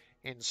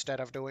 Instead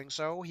of doing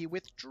so, he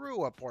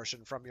withdrew a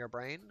portion from your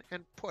brain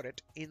and put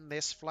it in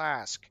this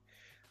flask.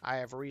 I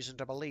have reason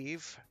to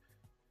believe,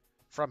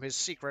 from his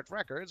secret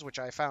records, which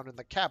I found in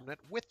the cabinet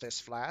with this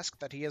flask,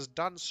 that he has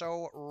done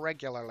so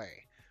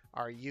regularly.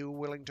 Are you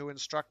willing to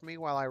instruct me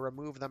while I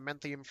remove the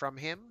menthium from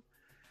him?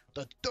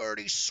 "The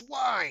dirty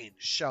swine!"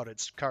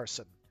 shouted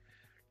Carson.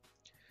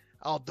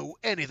 "I'll do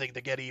anything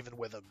to get even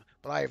with him,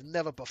 but I have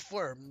never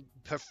performed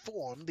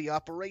the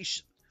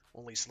operation.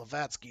 Only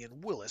Slavatsky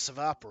and Willis have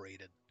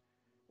operated."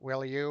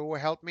 Will you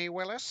help me,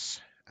 Willis?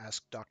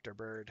 Asked Dr.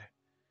 Bird.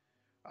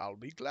 "I'll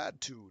be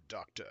glad to,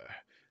 Doctor.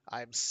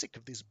 I'm sick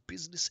of this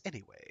business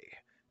anyway.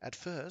 At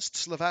first,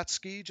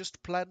 Slavatsky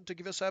just planned to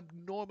give us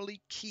abnormally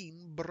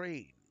keen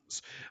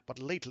brains. But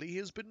lately he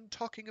has been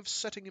talking of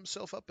setting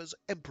himself up as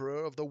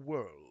Emperor of the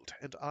world,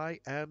 and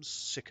I am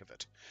sick of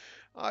it.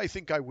 I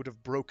think I would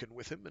have broken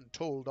with him and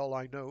told all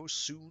I know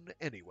soon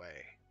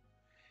anyway."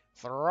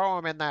 Throw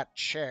him in that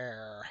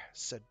chair,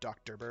 said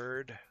Dr.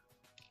 Bird.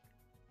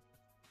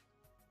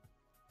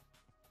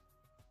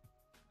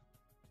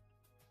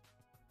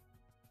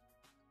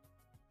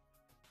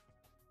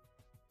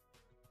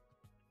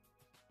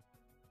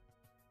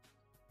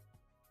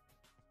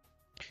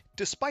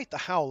 Despite the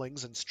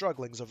howlings and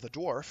strugglings of the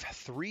dwarf,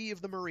 3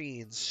 of the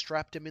marines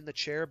strapped him in the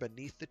chair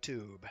beneath the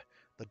tube.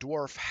 The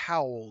dwarf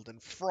howled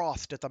and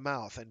frothed at the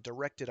mouth and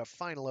directed a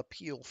final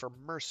appeal for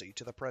mercy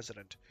to the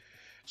president.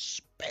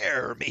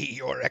 "Spare me,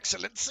 your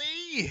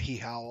excellency," he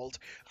howled.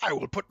 "I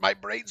will put my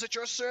brains at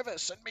your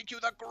service and make you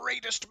the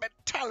greatest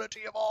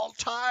mentality of all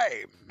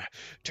time.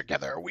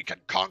 Together we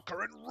can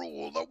conquer and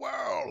rule the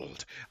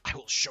world. I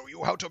will show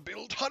you how to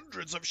build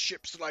hundreds of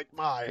ships like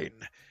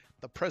mine."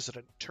 The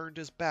president turned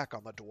his back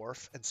on the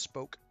dwarf and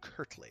spoke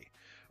curtly.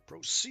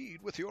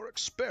 "Proceed with your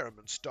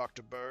experiments,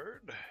 Dr.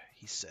 Bird,"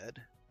 he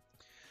said.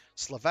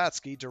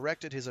 Slavatsky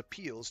directed his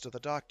appeals to the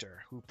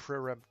doctor, who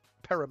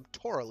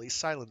peremptorily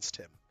silenced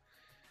him.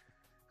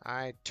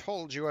 I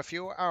told you a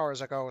few hours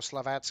ago,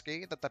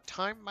 Slavatsky, that the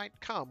time might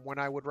come when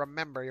I would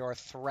remember your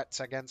threats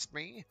against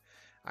me.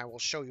 I will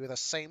show you the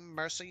same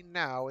mercy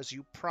now as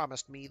you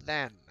promised me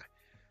then.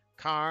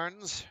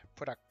 Carnes,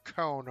 put a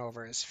cone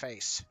over his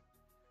face.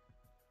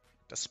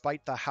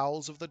 Despite the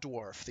howls of the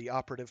dwarf, the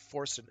operative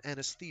forced an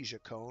anesthesia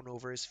cone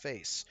over his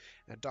face,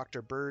 and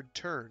Dr. Bird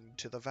turned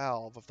to the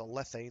valve of the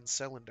lethane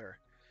cylinder.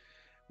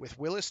 With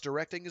Willis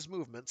directing his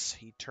movements,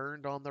 he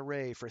turned on the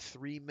ray for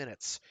 3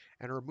 minutes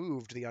and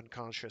removed the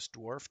unconscious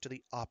dwarf to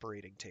the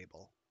operating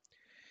table.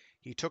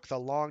 He took the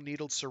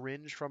long-needled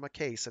syringe from a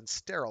case and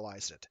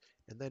sterilized it,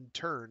 and then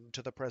turned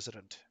to the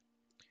president.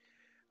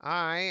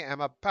 I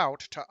am about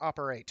to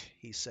operate,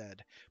 he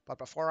said, but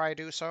before I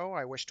do so,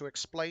 I wish to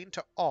explain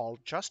to all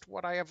just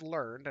what I have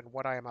learned and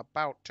what I am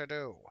about to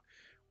do.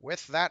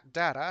 With that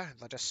data,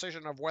 the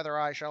decision of whether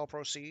I shall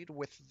proceed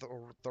with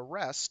the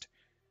rest...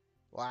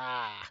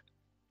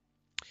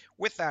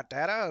 With that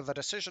data, the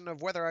decision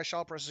of whether I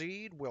shall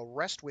proceed will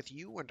rest with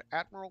you and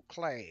Admiral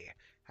Clay.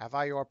 Have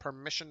I your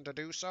permission to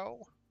do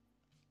so?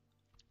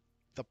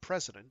 The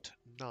president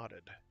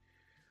nodded.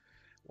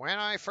 When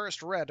I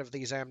first read of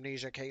these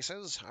amnesia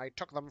cases, I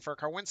took them for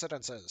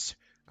coincidences,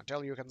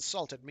 until you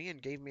consulted me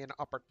and gave me an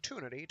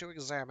opportunity to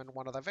examine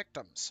one of the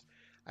victims.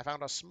 I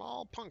found a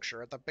small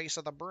puncture at the base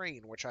of the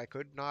brain which I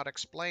could not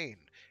explain,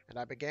 and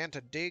I began to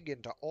dig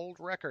into old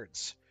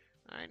records.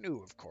 I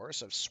knew, of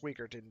course, of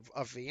Swigert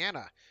of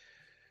Vienna,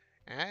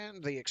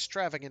 and the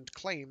extravagant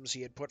claims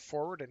he had put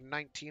forward in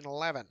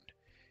 1911.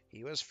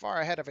 He was far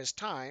ahead of his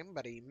time,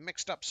 but he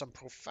mixed up some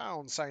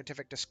profound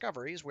scientific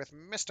discoveries with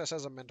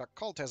mysticism and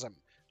occultism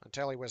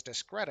until he was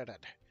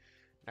discredited.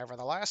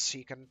 Nevertheless,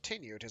 he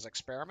continued his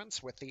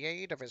experiments with the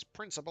aid of his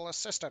principal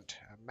assistant,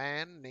 a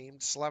man named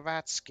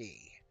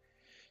Slavatsky.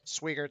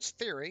 Swigert's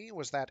theory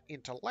was that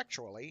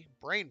intellectually,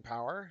 brain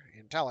power,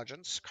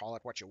 intelligence, call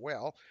it what you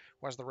will,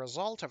 was the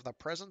result of the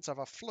presence of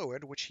a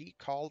fluid which he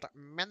called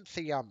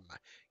menthium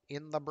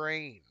in the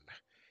brain.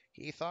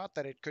 He thought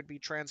that it could be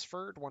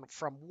transferred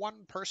from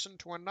one person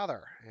to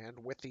another,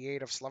 and with the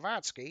aid of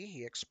Slavatsky,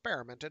 he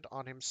experimented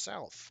on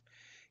himself.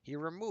 He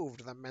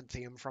removed the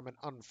menthium from an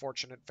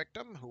unfortunate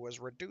victim who was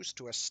reduced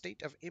to a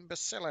state of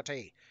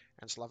imbecility,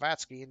 and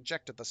Slavatsky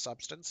injected the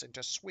substance into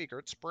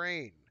Swiegert's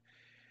brain.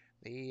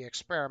 The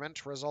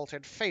experiment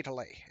resulted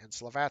fatally, and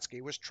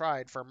Slavatsky was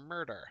tried for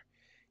murder.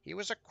 He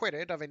was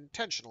acquitted of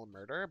intentional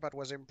murder, but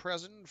was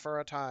imprisoned for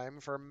a time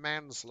for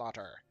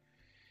manslaughter.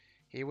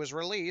 He was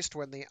released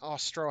when the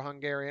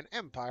Austro-Hungarian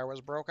Empire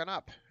was broken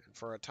up, and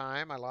for a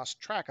time I lost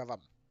track of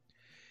him.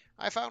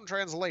 I found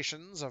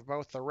translations of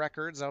both the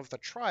records of the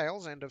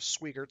trials and of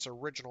Swiegert's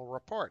original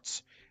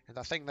reports, and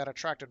the thing that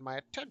attracted my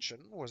attention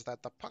was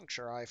that the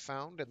puncture I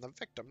found in the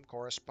victim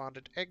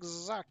corresponded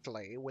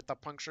exactly with the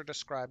puncture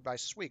described by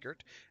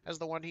Swigert as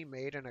the one he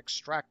made in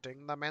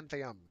extracting the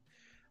menthium.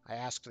 I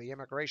asked the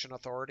immigration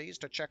authorities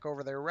to check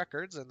over their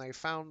records, and they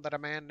found that a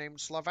man named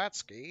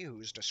Slavatsky,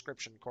 whose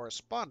description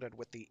corresponded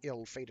with the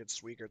ill-fated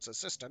Swiegert's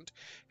assistant,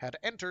 had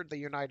entered the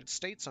United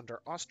States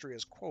under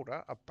Austria's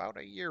quota about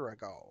a year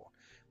ago.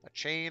 The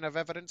chain of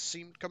evidence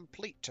seemed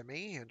complete to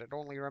me, and it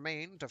only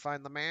remained to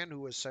find the man who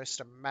was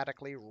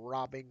systematically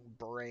robbing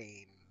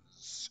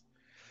brains.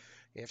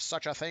 If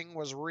such a thing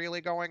was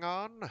really going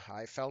on,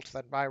 I felt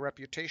that my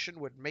reputation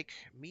would make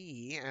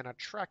me an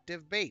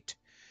attractive bait,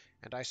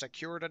 and I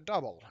secured a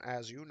double,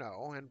 as you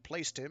know, and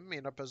placed him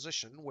in a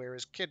position where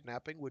his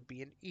kidnapping would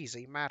be an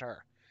easy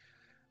matter.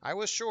 I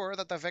was sure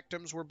that the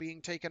victims were being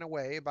taken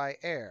away by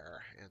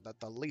air, and that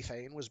the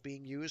lethane was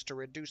being used to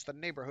reduce the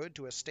neighborhood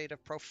to a state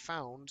of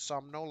profound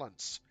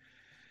somnolence.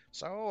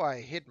 So I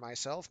hid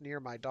myself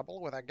near my double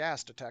with a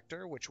gas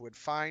detector which would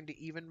find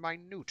even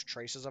minute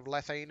traces of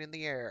lethane in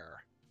the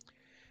air.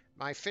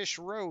 My fish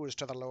rose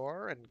to the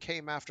lure and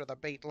came after the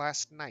bait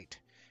last night.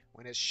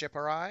 When his ship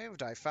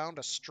arrived, I found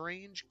a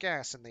strange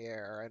gas in the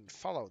air and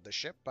followed the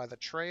ship by the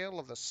trail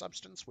of the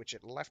substance which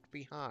it left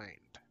behind.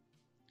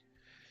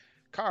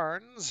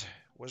 Carnes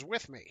was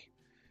with me,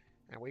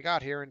 and we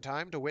got here in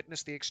time to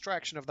witness the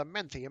extraction of the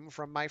menthium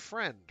from my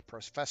friend,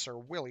 Professor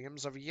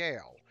Williams of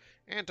Yale,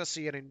 and to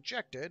see it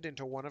injected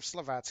into one of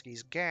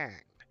Slavatsky's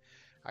gang.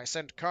 I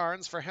sent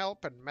Carnes for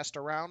help and messed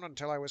around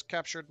until I was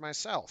captured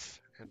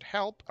myself, and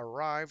help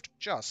arrived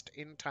just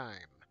in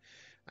time.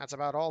 That's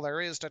about all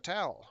there is to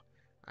tell.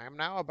 I am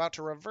now about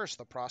to reverse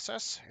the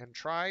process and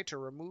try to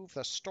remove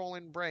the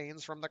stolen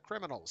brains from the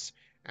criminals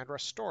and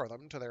restore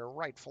them to their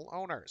rightful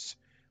owners.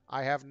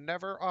 I have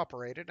never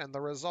operated, and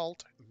the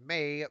result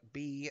may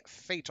be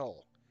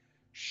fatal.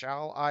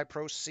 Shall I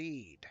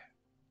proceed?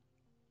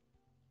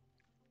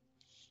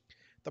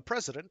 The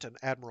President and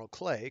Admiral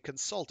Clay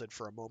consulted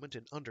for a moment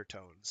in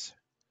undertones.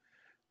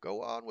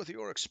 "Go on with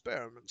your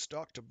experiments,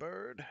 Dr.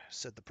 Bird,"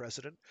 said the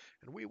President,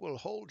 "and we will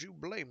hold you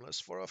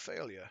blameless for a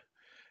failure.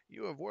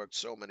 You have worked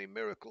so many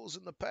miracles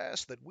in the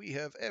past that we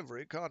have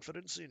every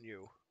confidence in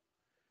you."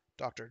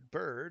 Dr.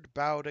 Bird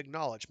bowed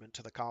acknowledgment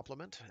to the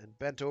compliment and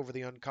bent over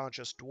the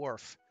unconscious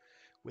dwarf.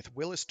 With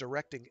Willis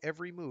directing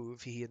every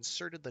move, he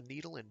inserted the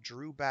needle and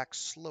drew back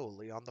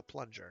slowly on the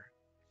plunger.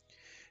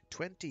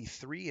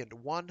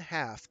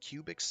 23½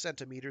 cubic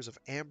centimeters of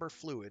amber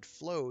fluid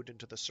flowed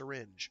into the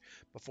syringe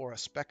before a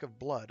speck of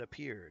blood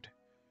appeared.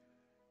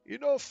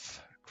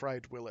 "Enough!"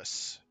 cried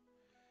Willis.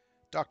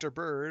 Dr.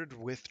 Bird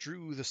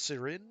withdrew the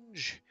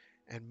syringe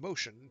and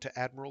motioned to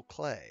Admiral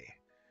Clay.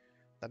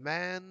 The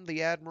man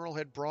the Admiral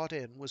had brought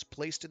in was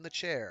placed in the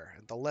chair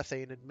and the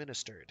lethane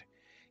administered.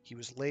 He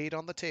was laid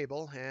on the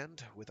table,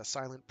 and, with a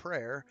silent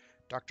prayer,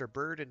 Dr.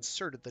 Bird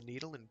inserted the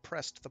needle and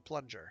pressed the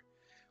plunger.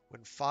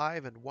 When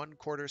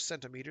 5¼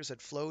 centimeters had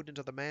flowed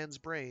into the man's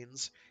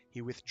brains,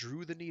 he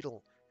withdrew the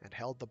needle and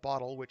held the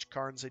bottle which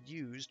Carnes had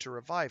used to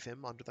revive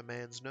him under the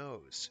man's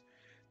nose.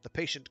 The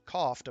patient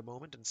coughed a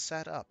moment and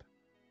sat up.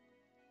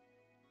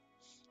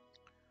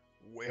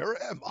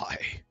 "Where am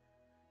I?"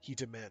 he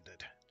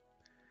demanded.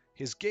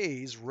 His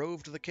gaze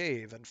roved the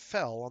cave and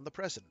fell on the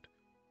President.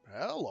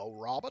 "Hello,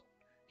 Robert,"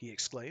 he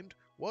exclaimed.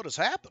 "What has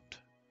happened?"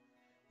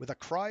 With a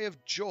cry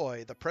of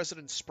joy, the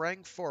President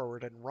sprang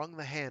forward and wrung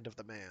the hand of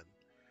the man.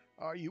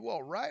 "Are you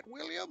all right,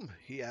 William?"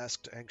 he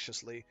asked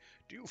anxiously.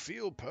 "Do you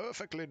feel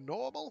perfectly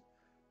normal?"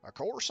 "Of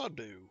course I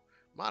do.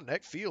 My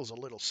neck feels a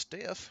little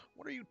stiff.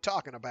 What are you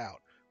talking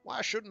about?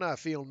 Why shouldn't I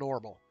feel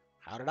normal?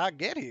 How did I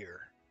get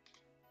here?"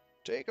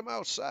 "Take him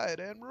outside,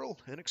 Admiral,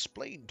 and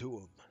explain to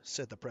him,"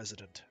 said the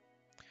President.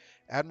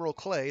 Admiral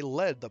Clay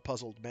led the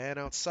puzzled man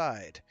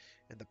outside,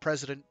 and the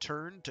President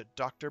turned to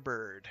Dr.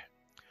 Bird.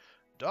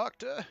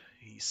 "Doctor,"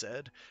 he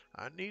said,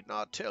 "I need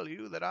not tell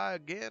you that I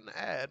again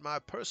add my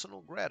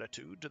personal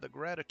gratitude to the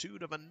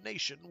gratitude of a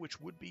nation which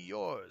would be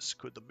yours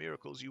could the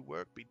miracles you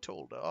work be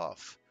told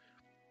off.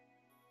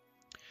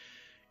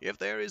 If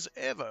there is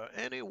ever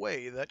any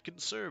way that can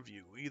serve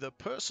you, either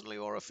personally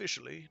or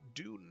officially,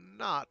 do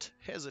not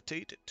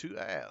hesitate to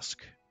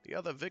ask. The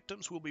other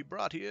victims will be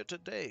brought here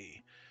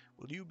today.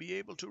 Will you be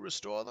able to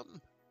restore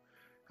them?"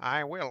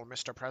 I will,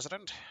 Mr.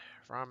 President.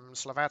 From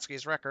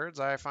Slavatsky's records,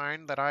 I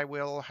find that I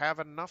will have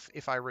enough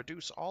if I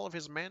reduce all of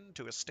his men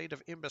to a state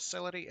of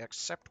imbecility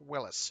except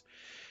Willis.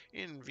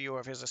 In view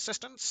of his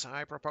assistance,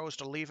 I propose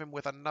to leave him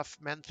with enough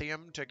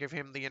menthium to give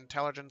him the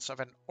intelligence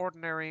of an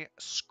ordinary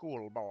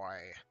schoolboy.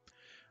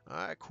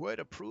 I quite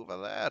approve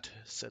of that,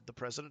 said the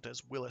president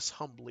as Willis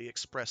humbly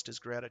expressed his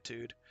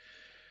gratitude.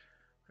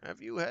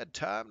 Have you had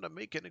time to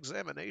make an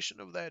examination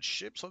of that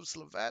ship of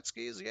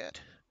Slavatsky's yet?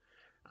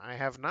 I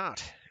have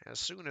not. As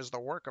soon as the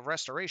work of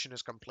restoration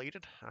is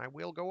completed, I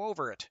will go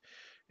over it,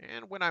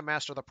 and when I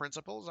master the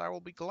principles, I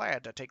will be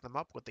glad to take them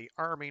up with the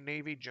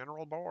Army-Navy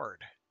General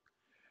Board.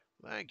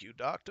 Thank you,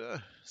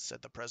 Doctor,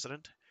 said the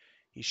president.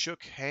 He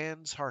shook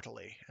hands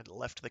heartily and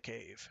left the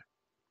cave.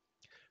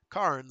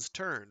 Carnes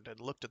turned and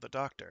looked at the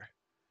doctor.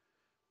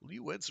 Will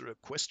you answer a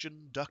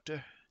question,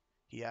 Doctor?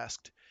 He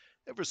asked.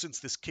 Ever since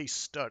this case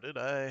started,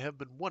 I have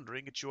been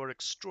wondering at your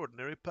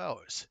extraordinary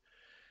powers.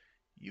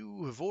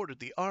 You have ordered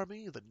the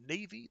Army, the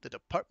Navy, the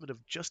Department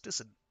of Justice,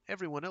 and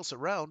everyone else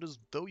around as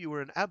though you were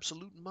an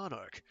absolute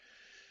monarch.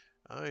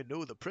 I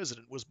know the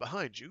President was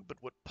behind you, but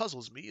what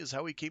puzzles me is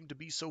how he came to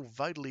be so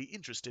vitally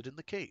interested in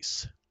the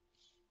case.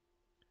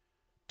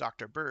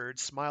 Dr. Bird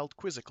smiled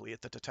quizzically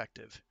at the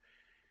detective.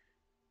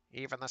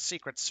 Even the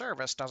Secret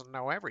Service doesn't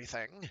know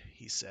everything,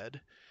 he said.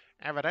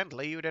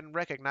 Evidently, you didn't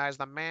recognize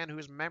the man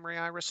whose memory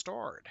I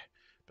restored.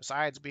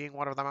 Besides being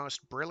one of the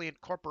most brilliant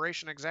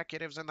corporation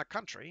executives in the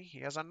country, he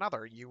has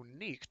another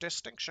unique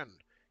distinction.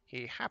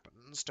 He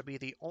happens to be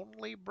the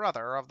only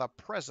brother of the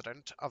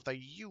President of the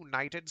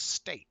United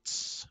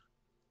States.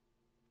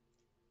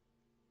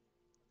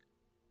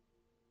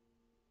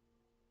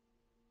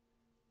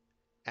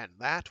 And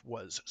that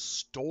was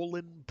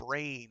Stolen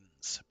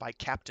Brains by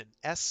Captain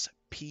S.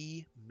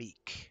 P.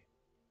 Meek.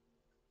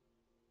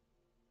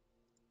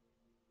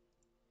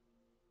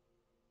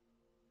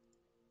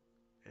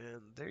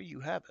 And there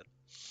you have it.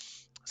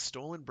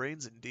 Stolen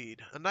Brains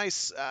indeed. A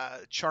nice,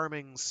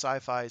 charming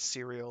sci-fi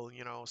serial,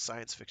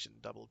 science fiction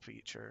double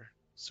feature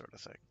sort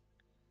of thing.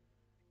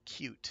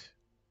 Cute.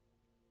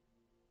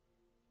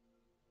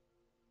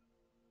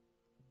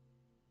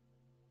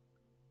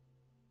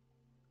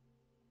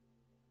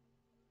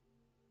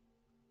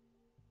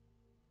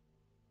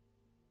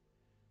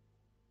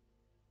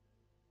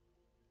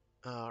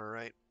 All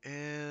right.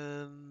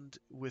 And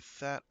with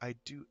that, I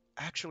do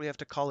actually have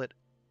to call it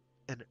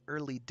an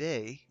early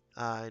day.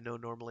 I know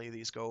normally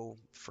these go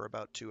for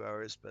about 2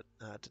 hours, but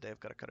today I've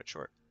got to cut it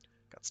short.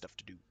 Got stuff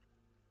to do.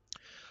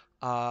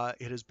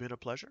 It has been a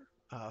pleasure.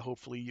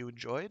 Hopefully you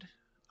enjoyed.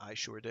 I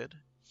sure did.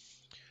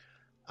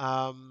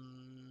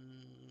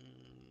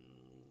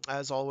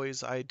 As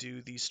always, I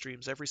do these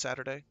streams every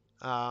Saturday.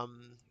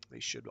 They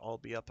should all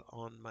be up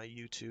on my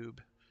YouTube.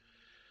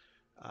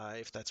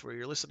 If that's where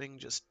you're listening,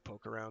 just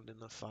poke around in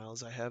the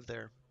files I have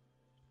there,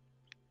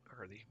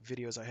 or the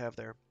videos I have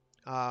there.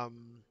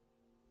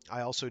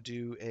 I also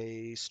do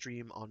a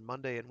stream on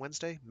Monday and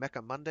Wednesday,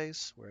 Mecha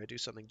Mondays, where I do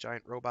something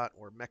giant robot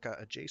or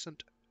mecha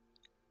adjacent.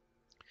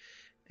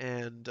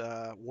 And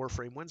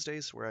Warframe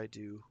Wednesdays, where I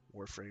do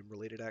Warframe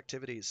related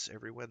activities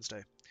every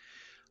Wednesday.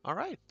 All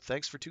right,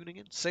 thanks for tuning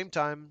in. Same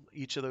time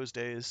each of those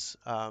days,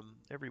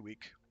 every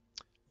week,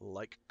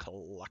 like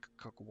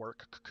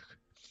clockwork.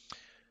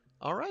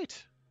 All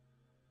right,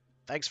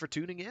 thanks for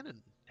tuning in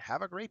and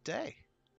have a great day.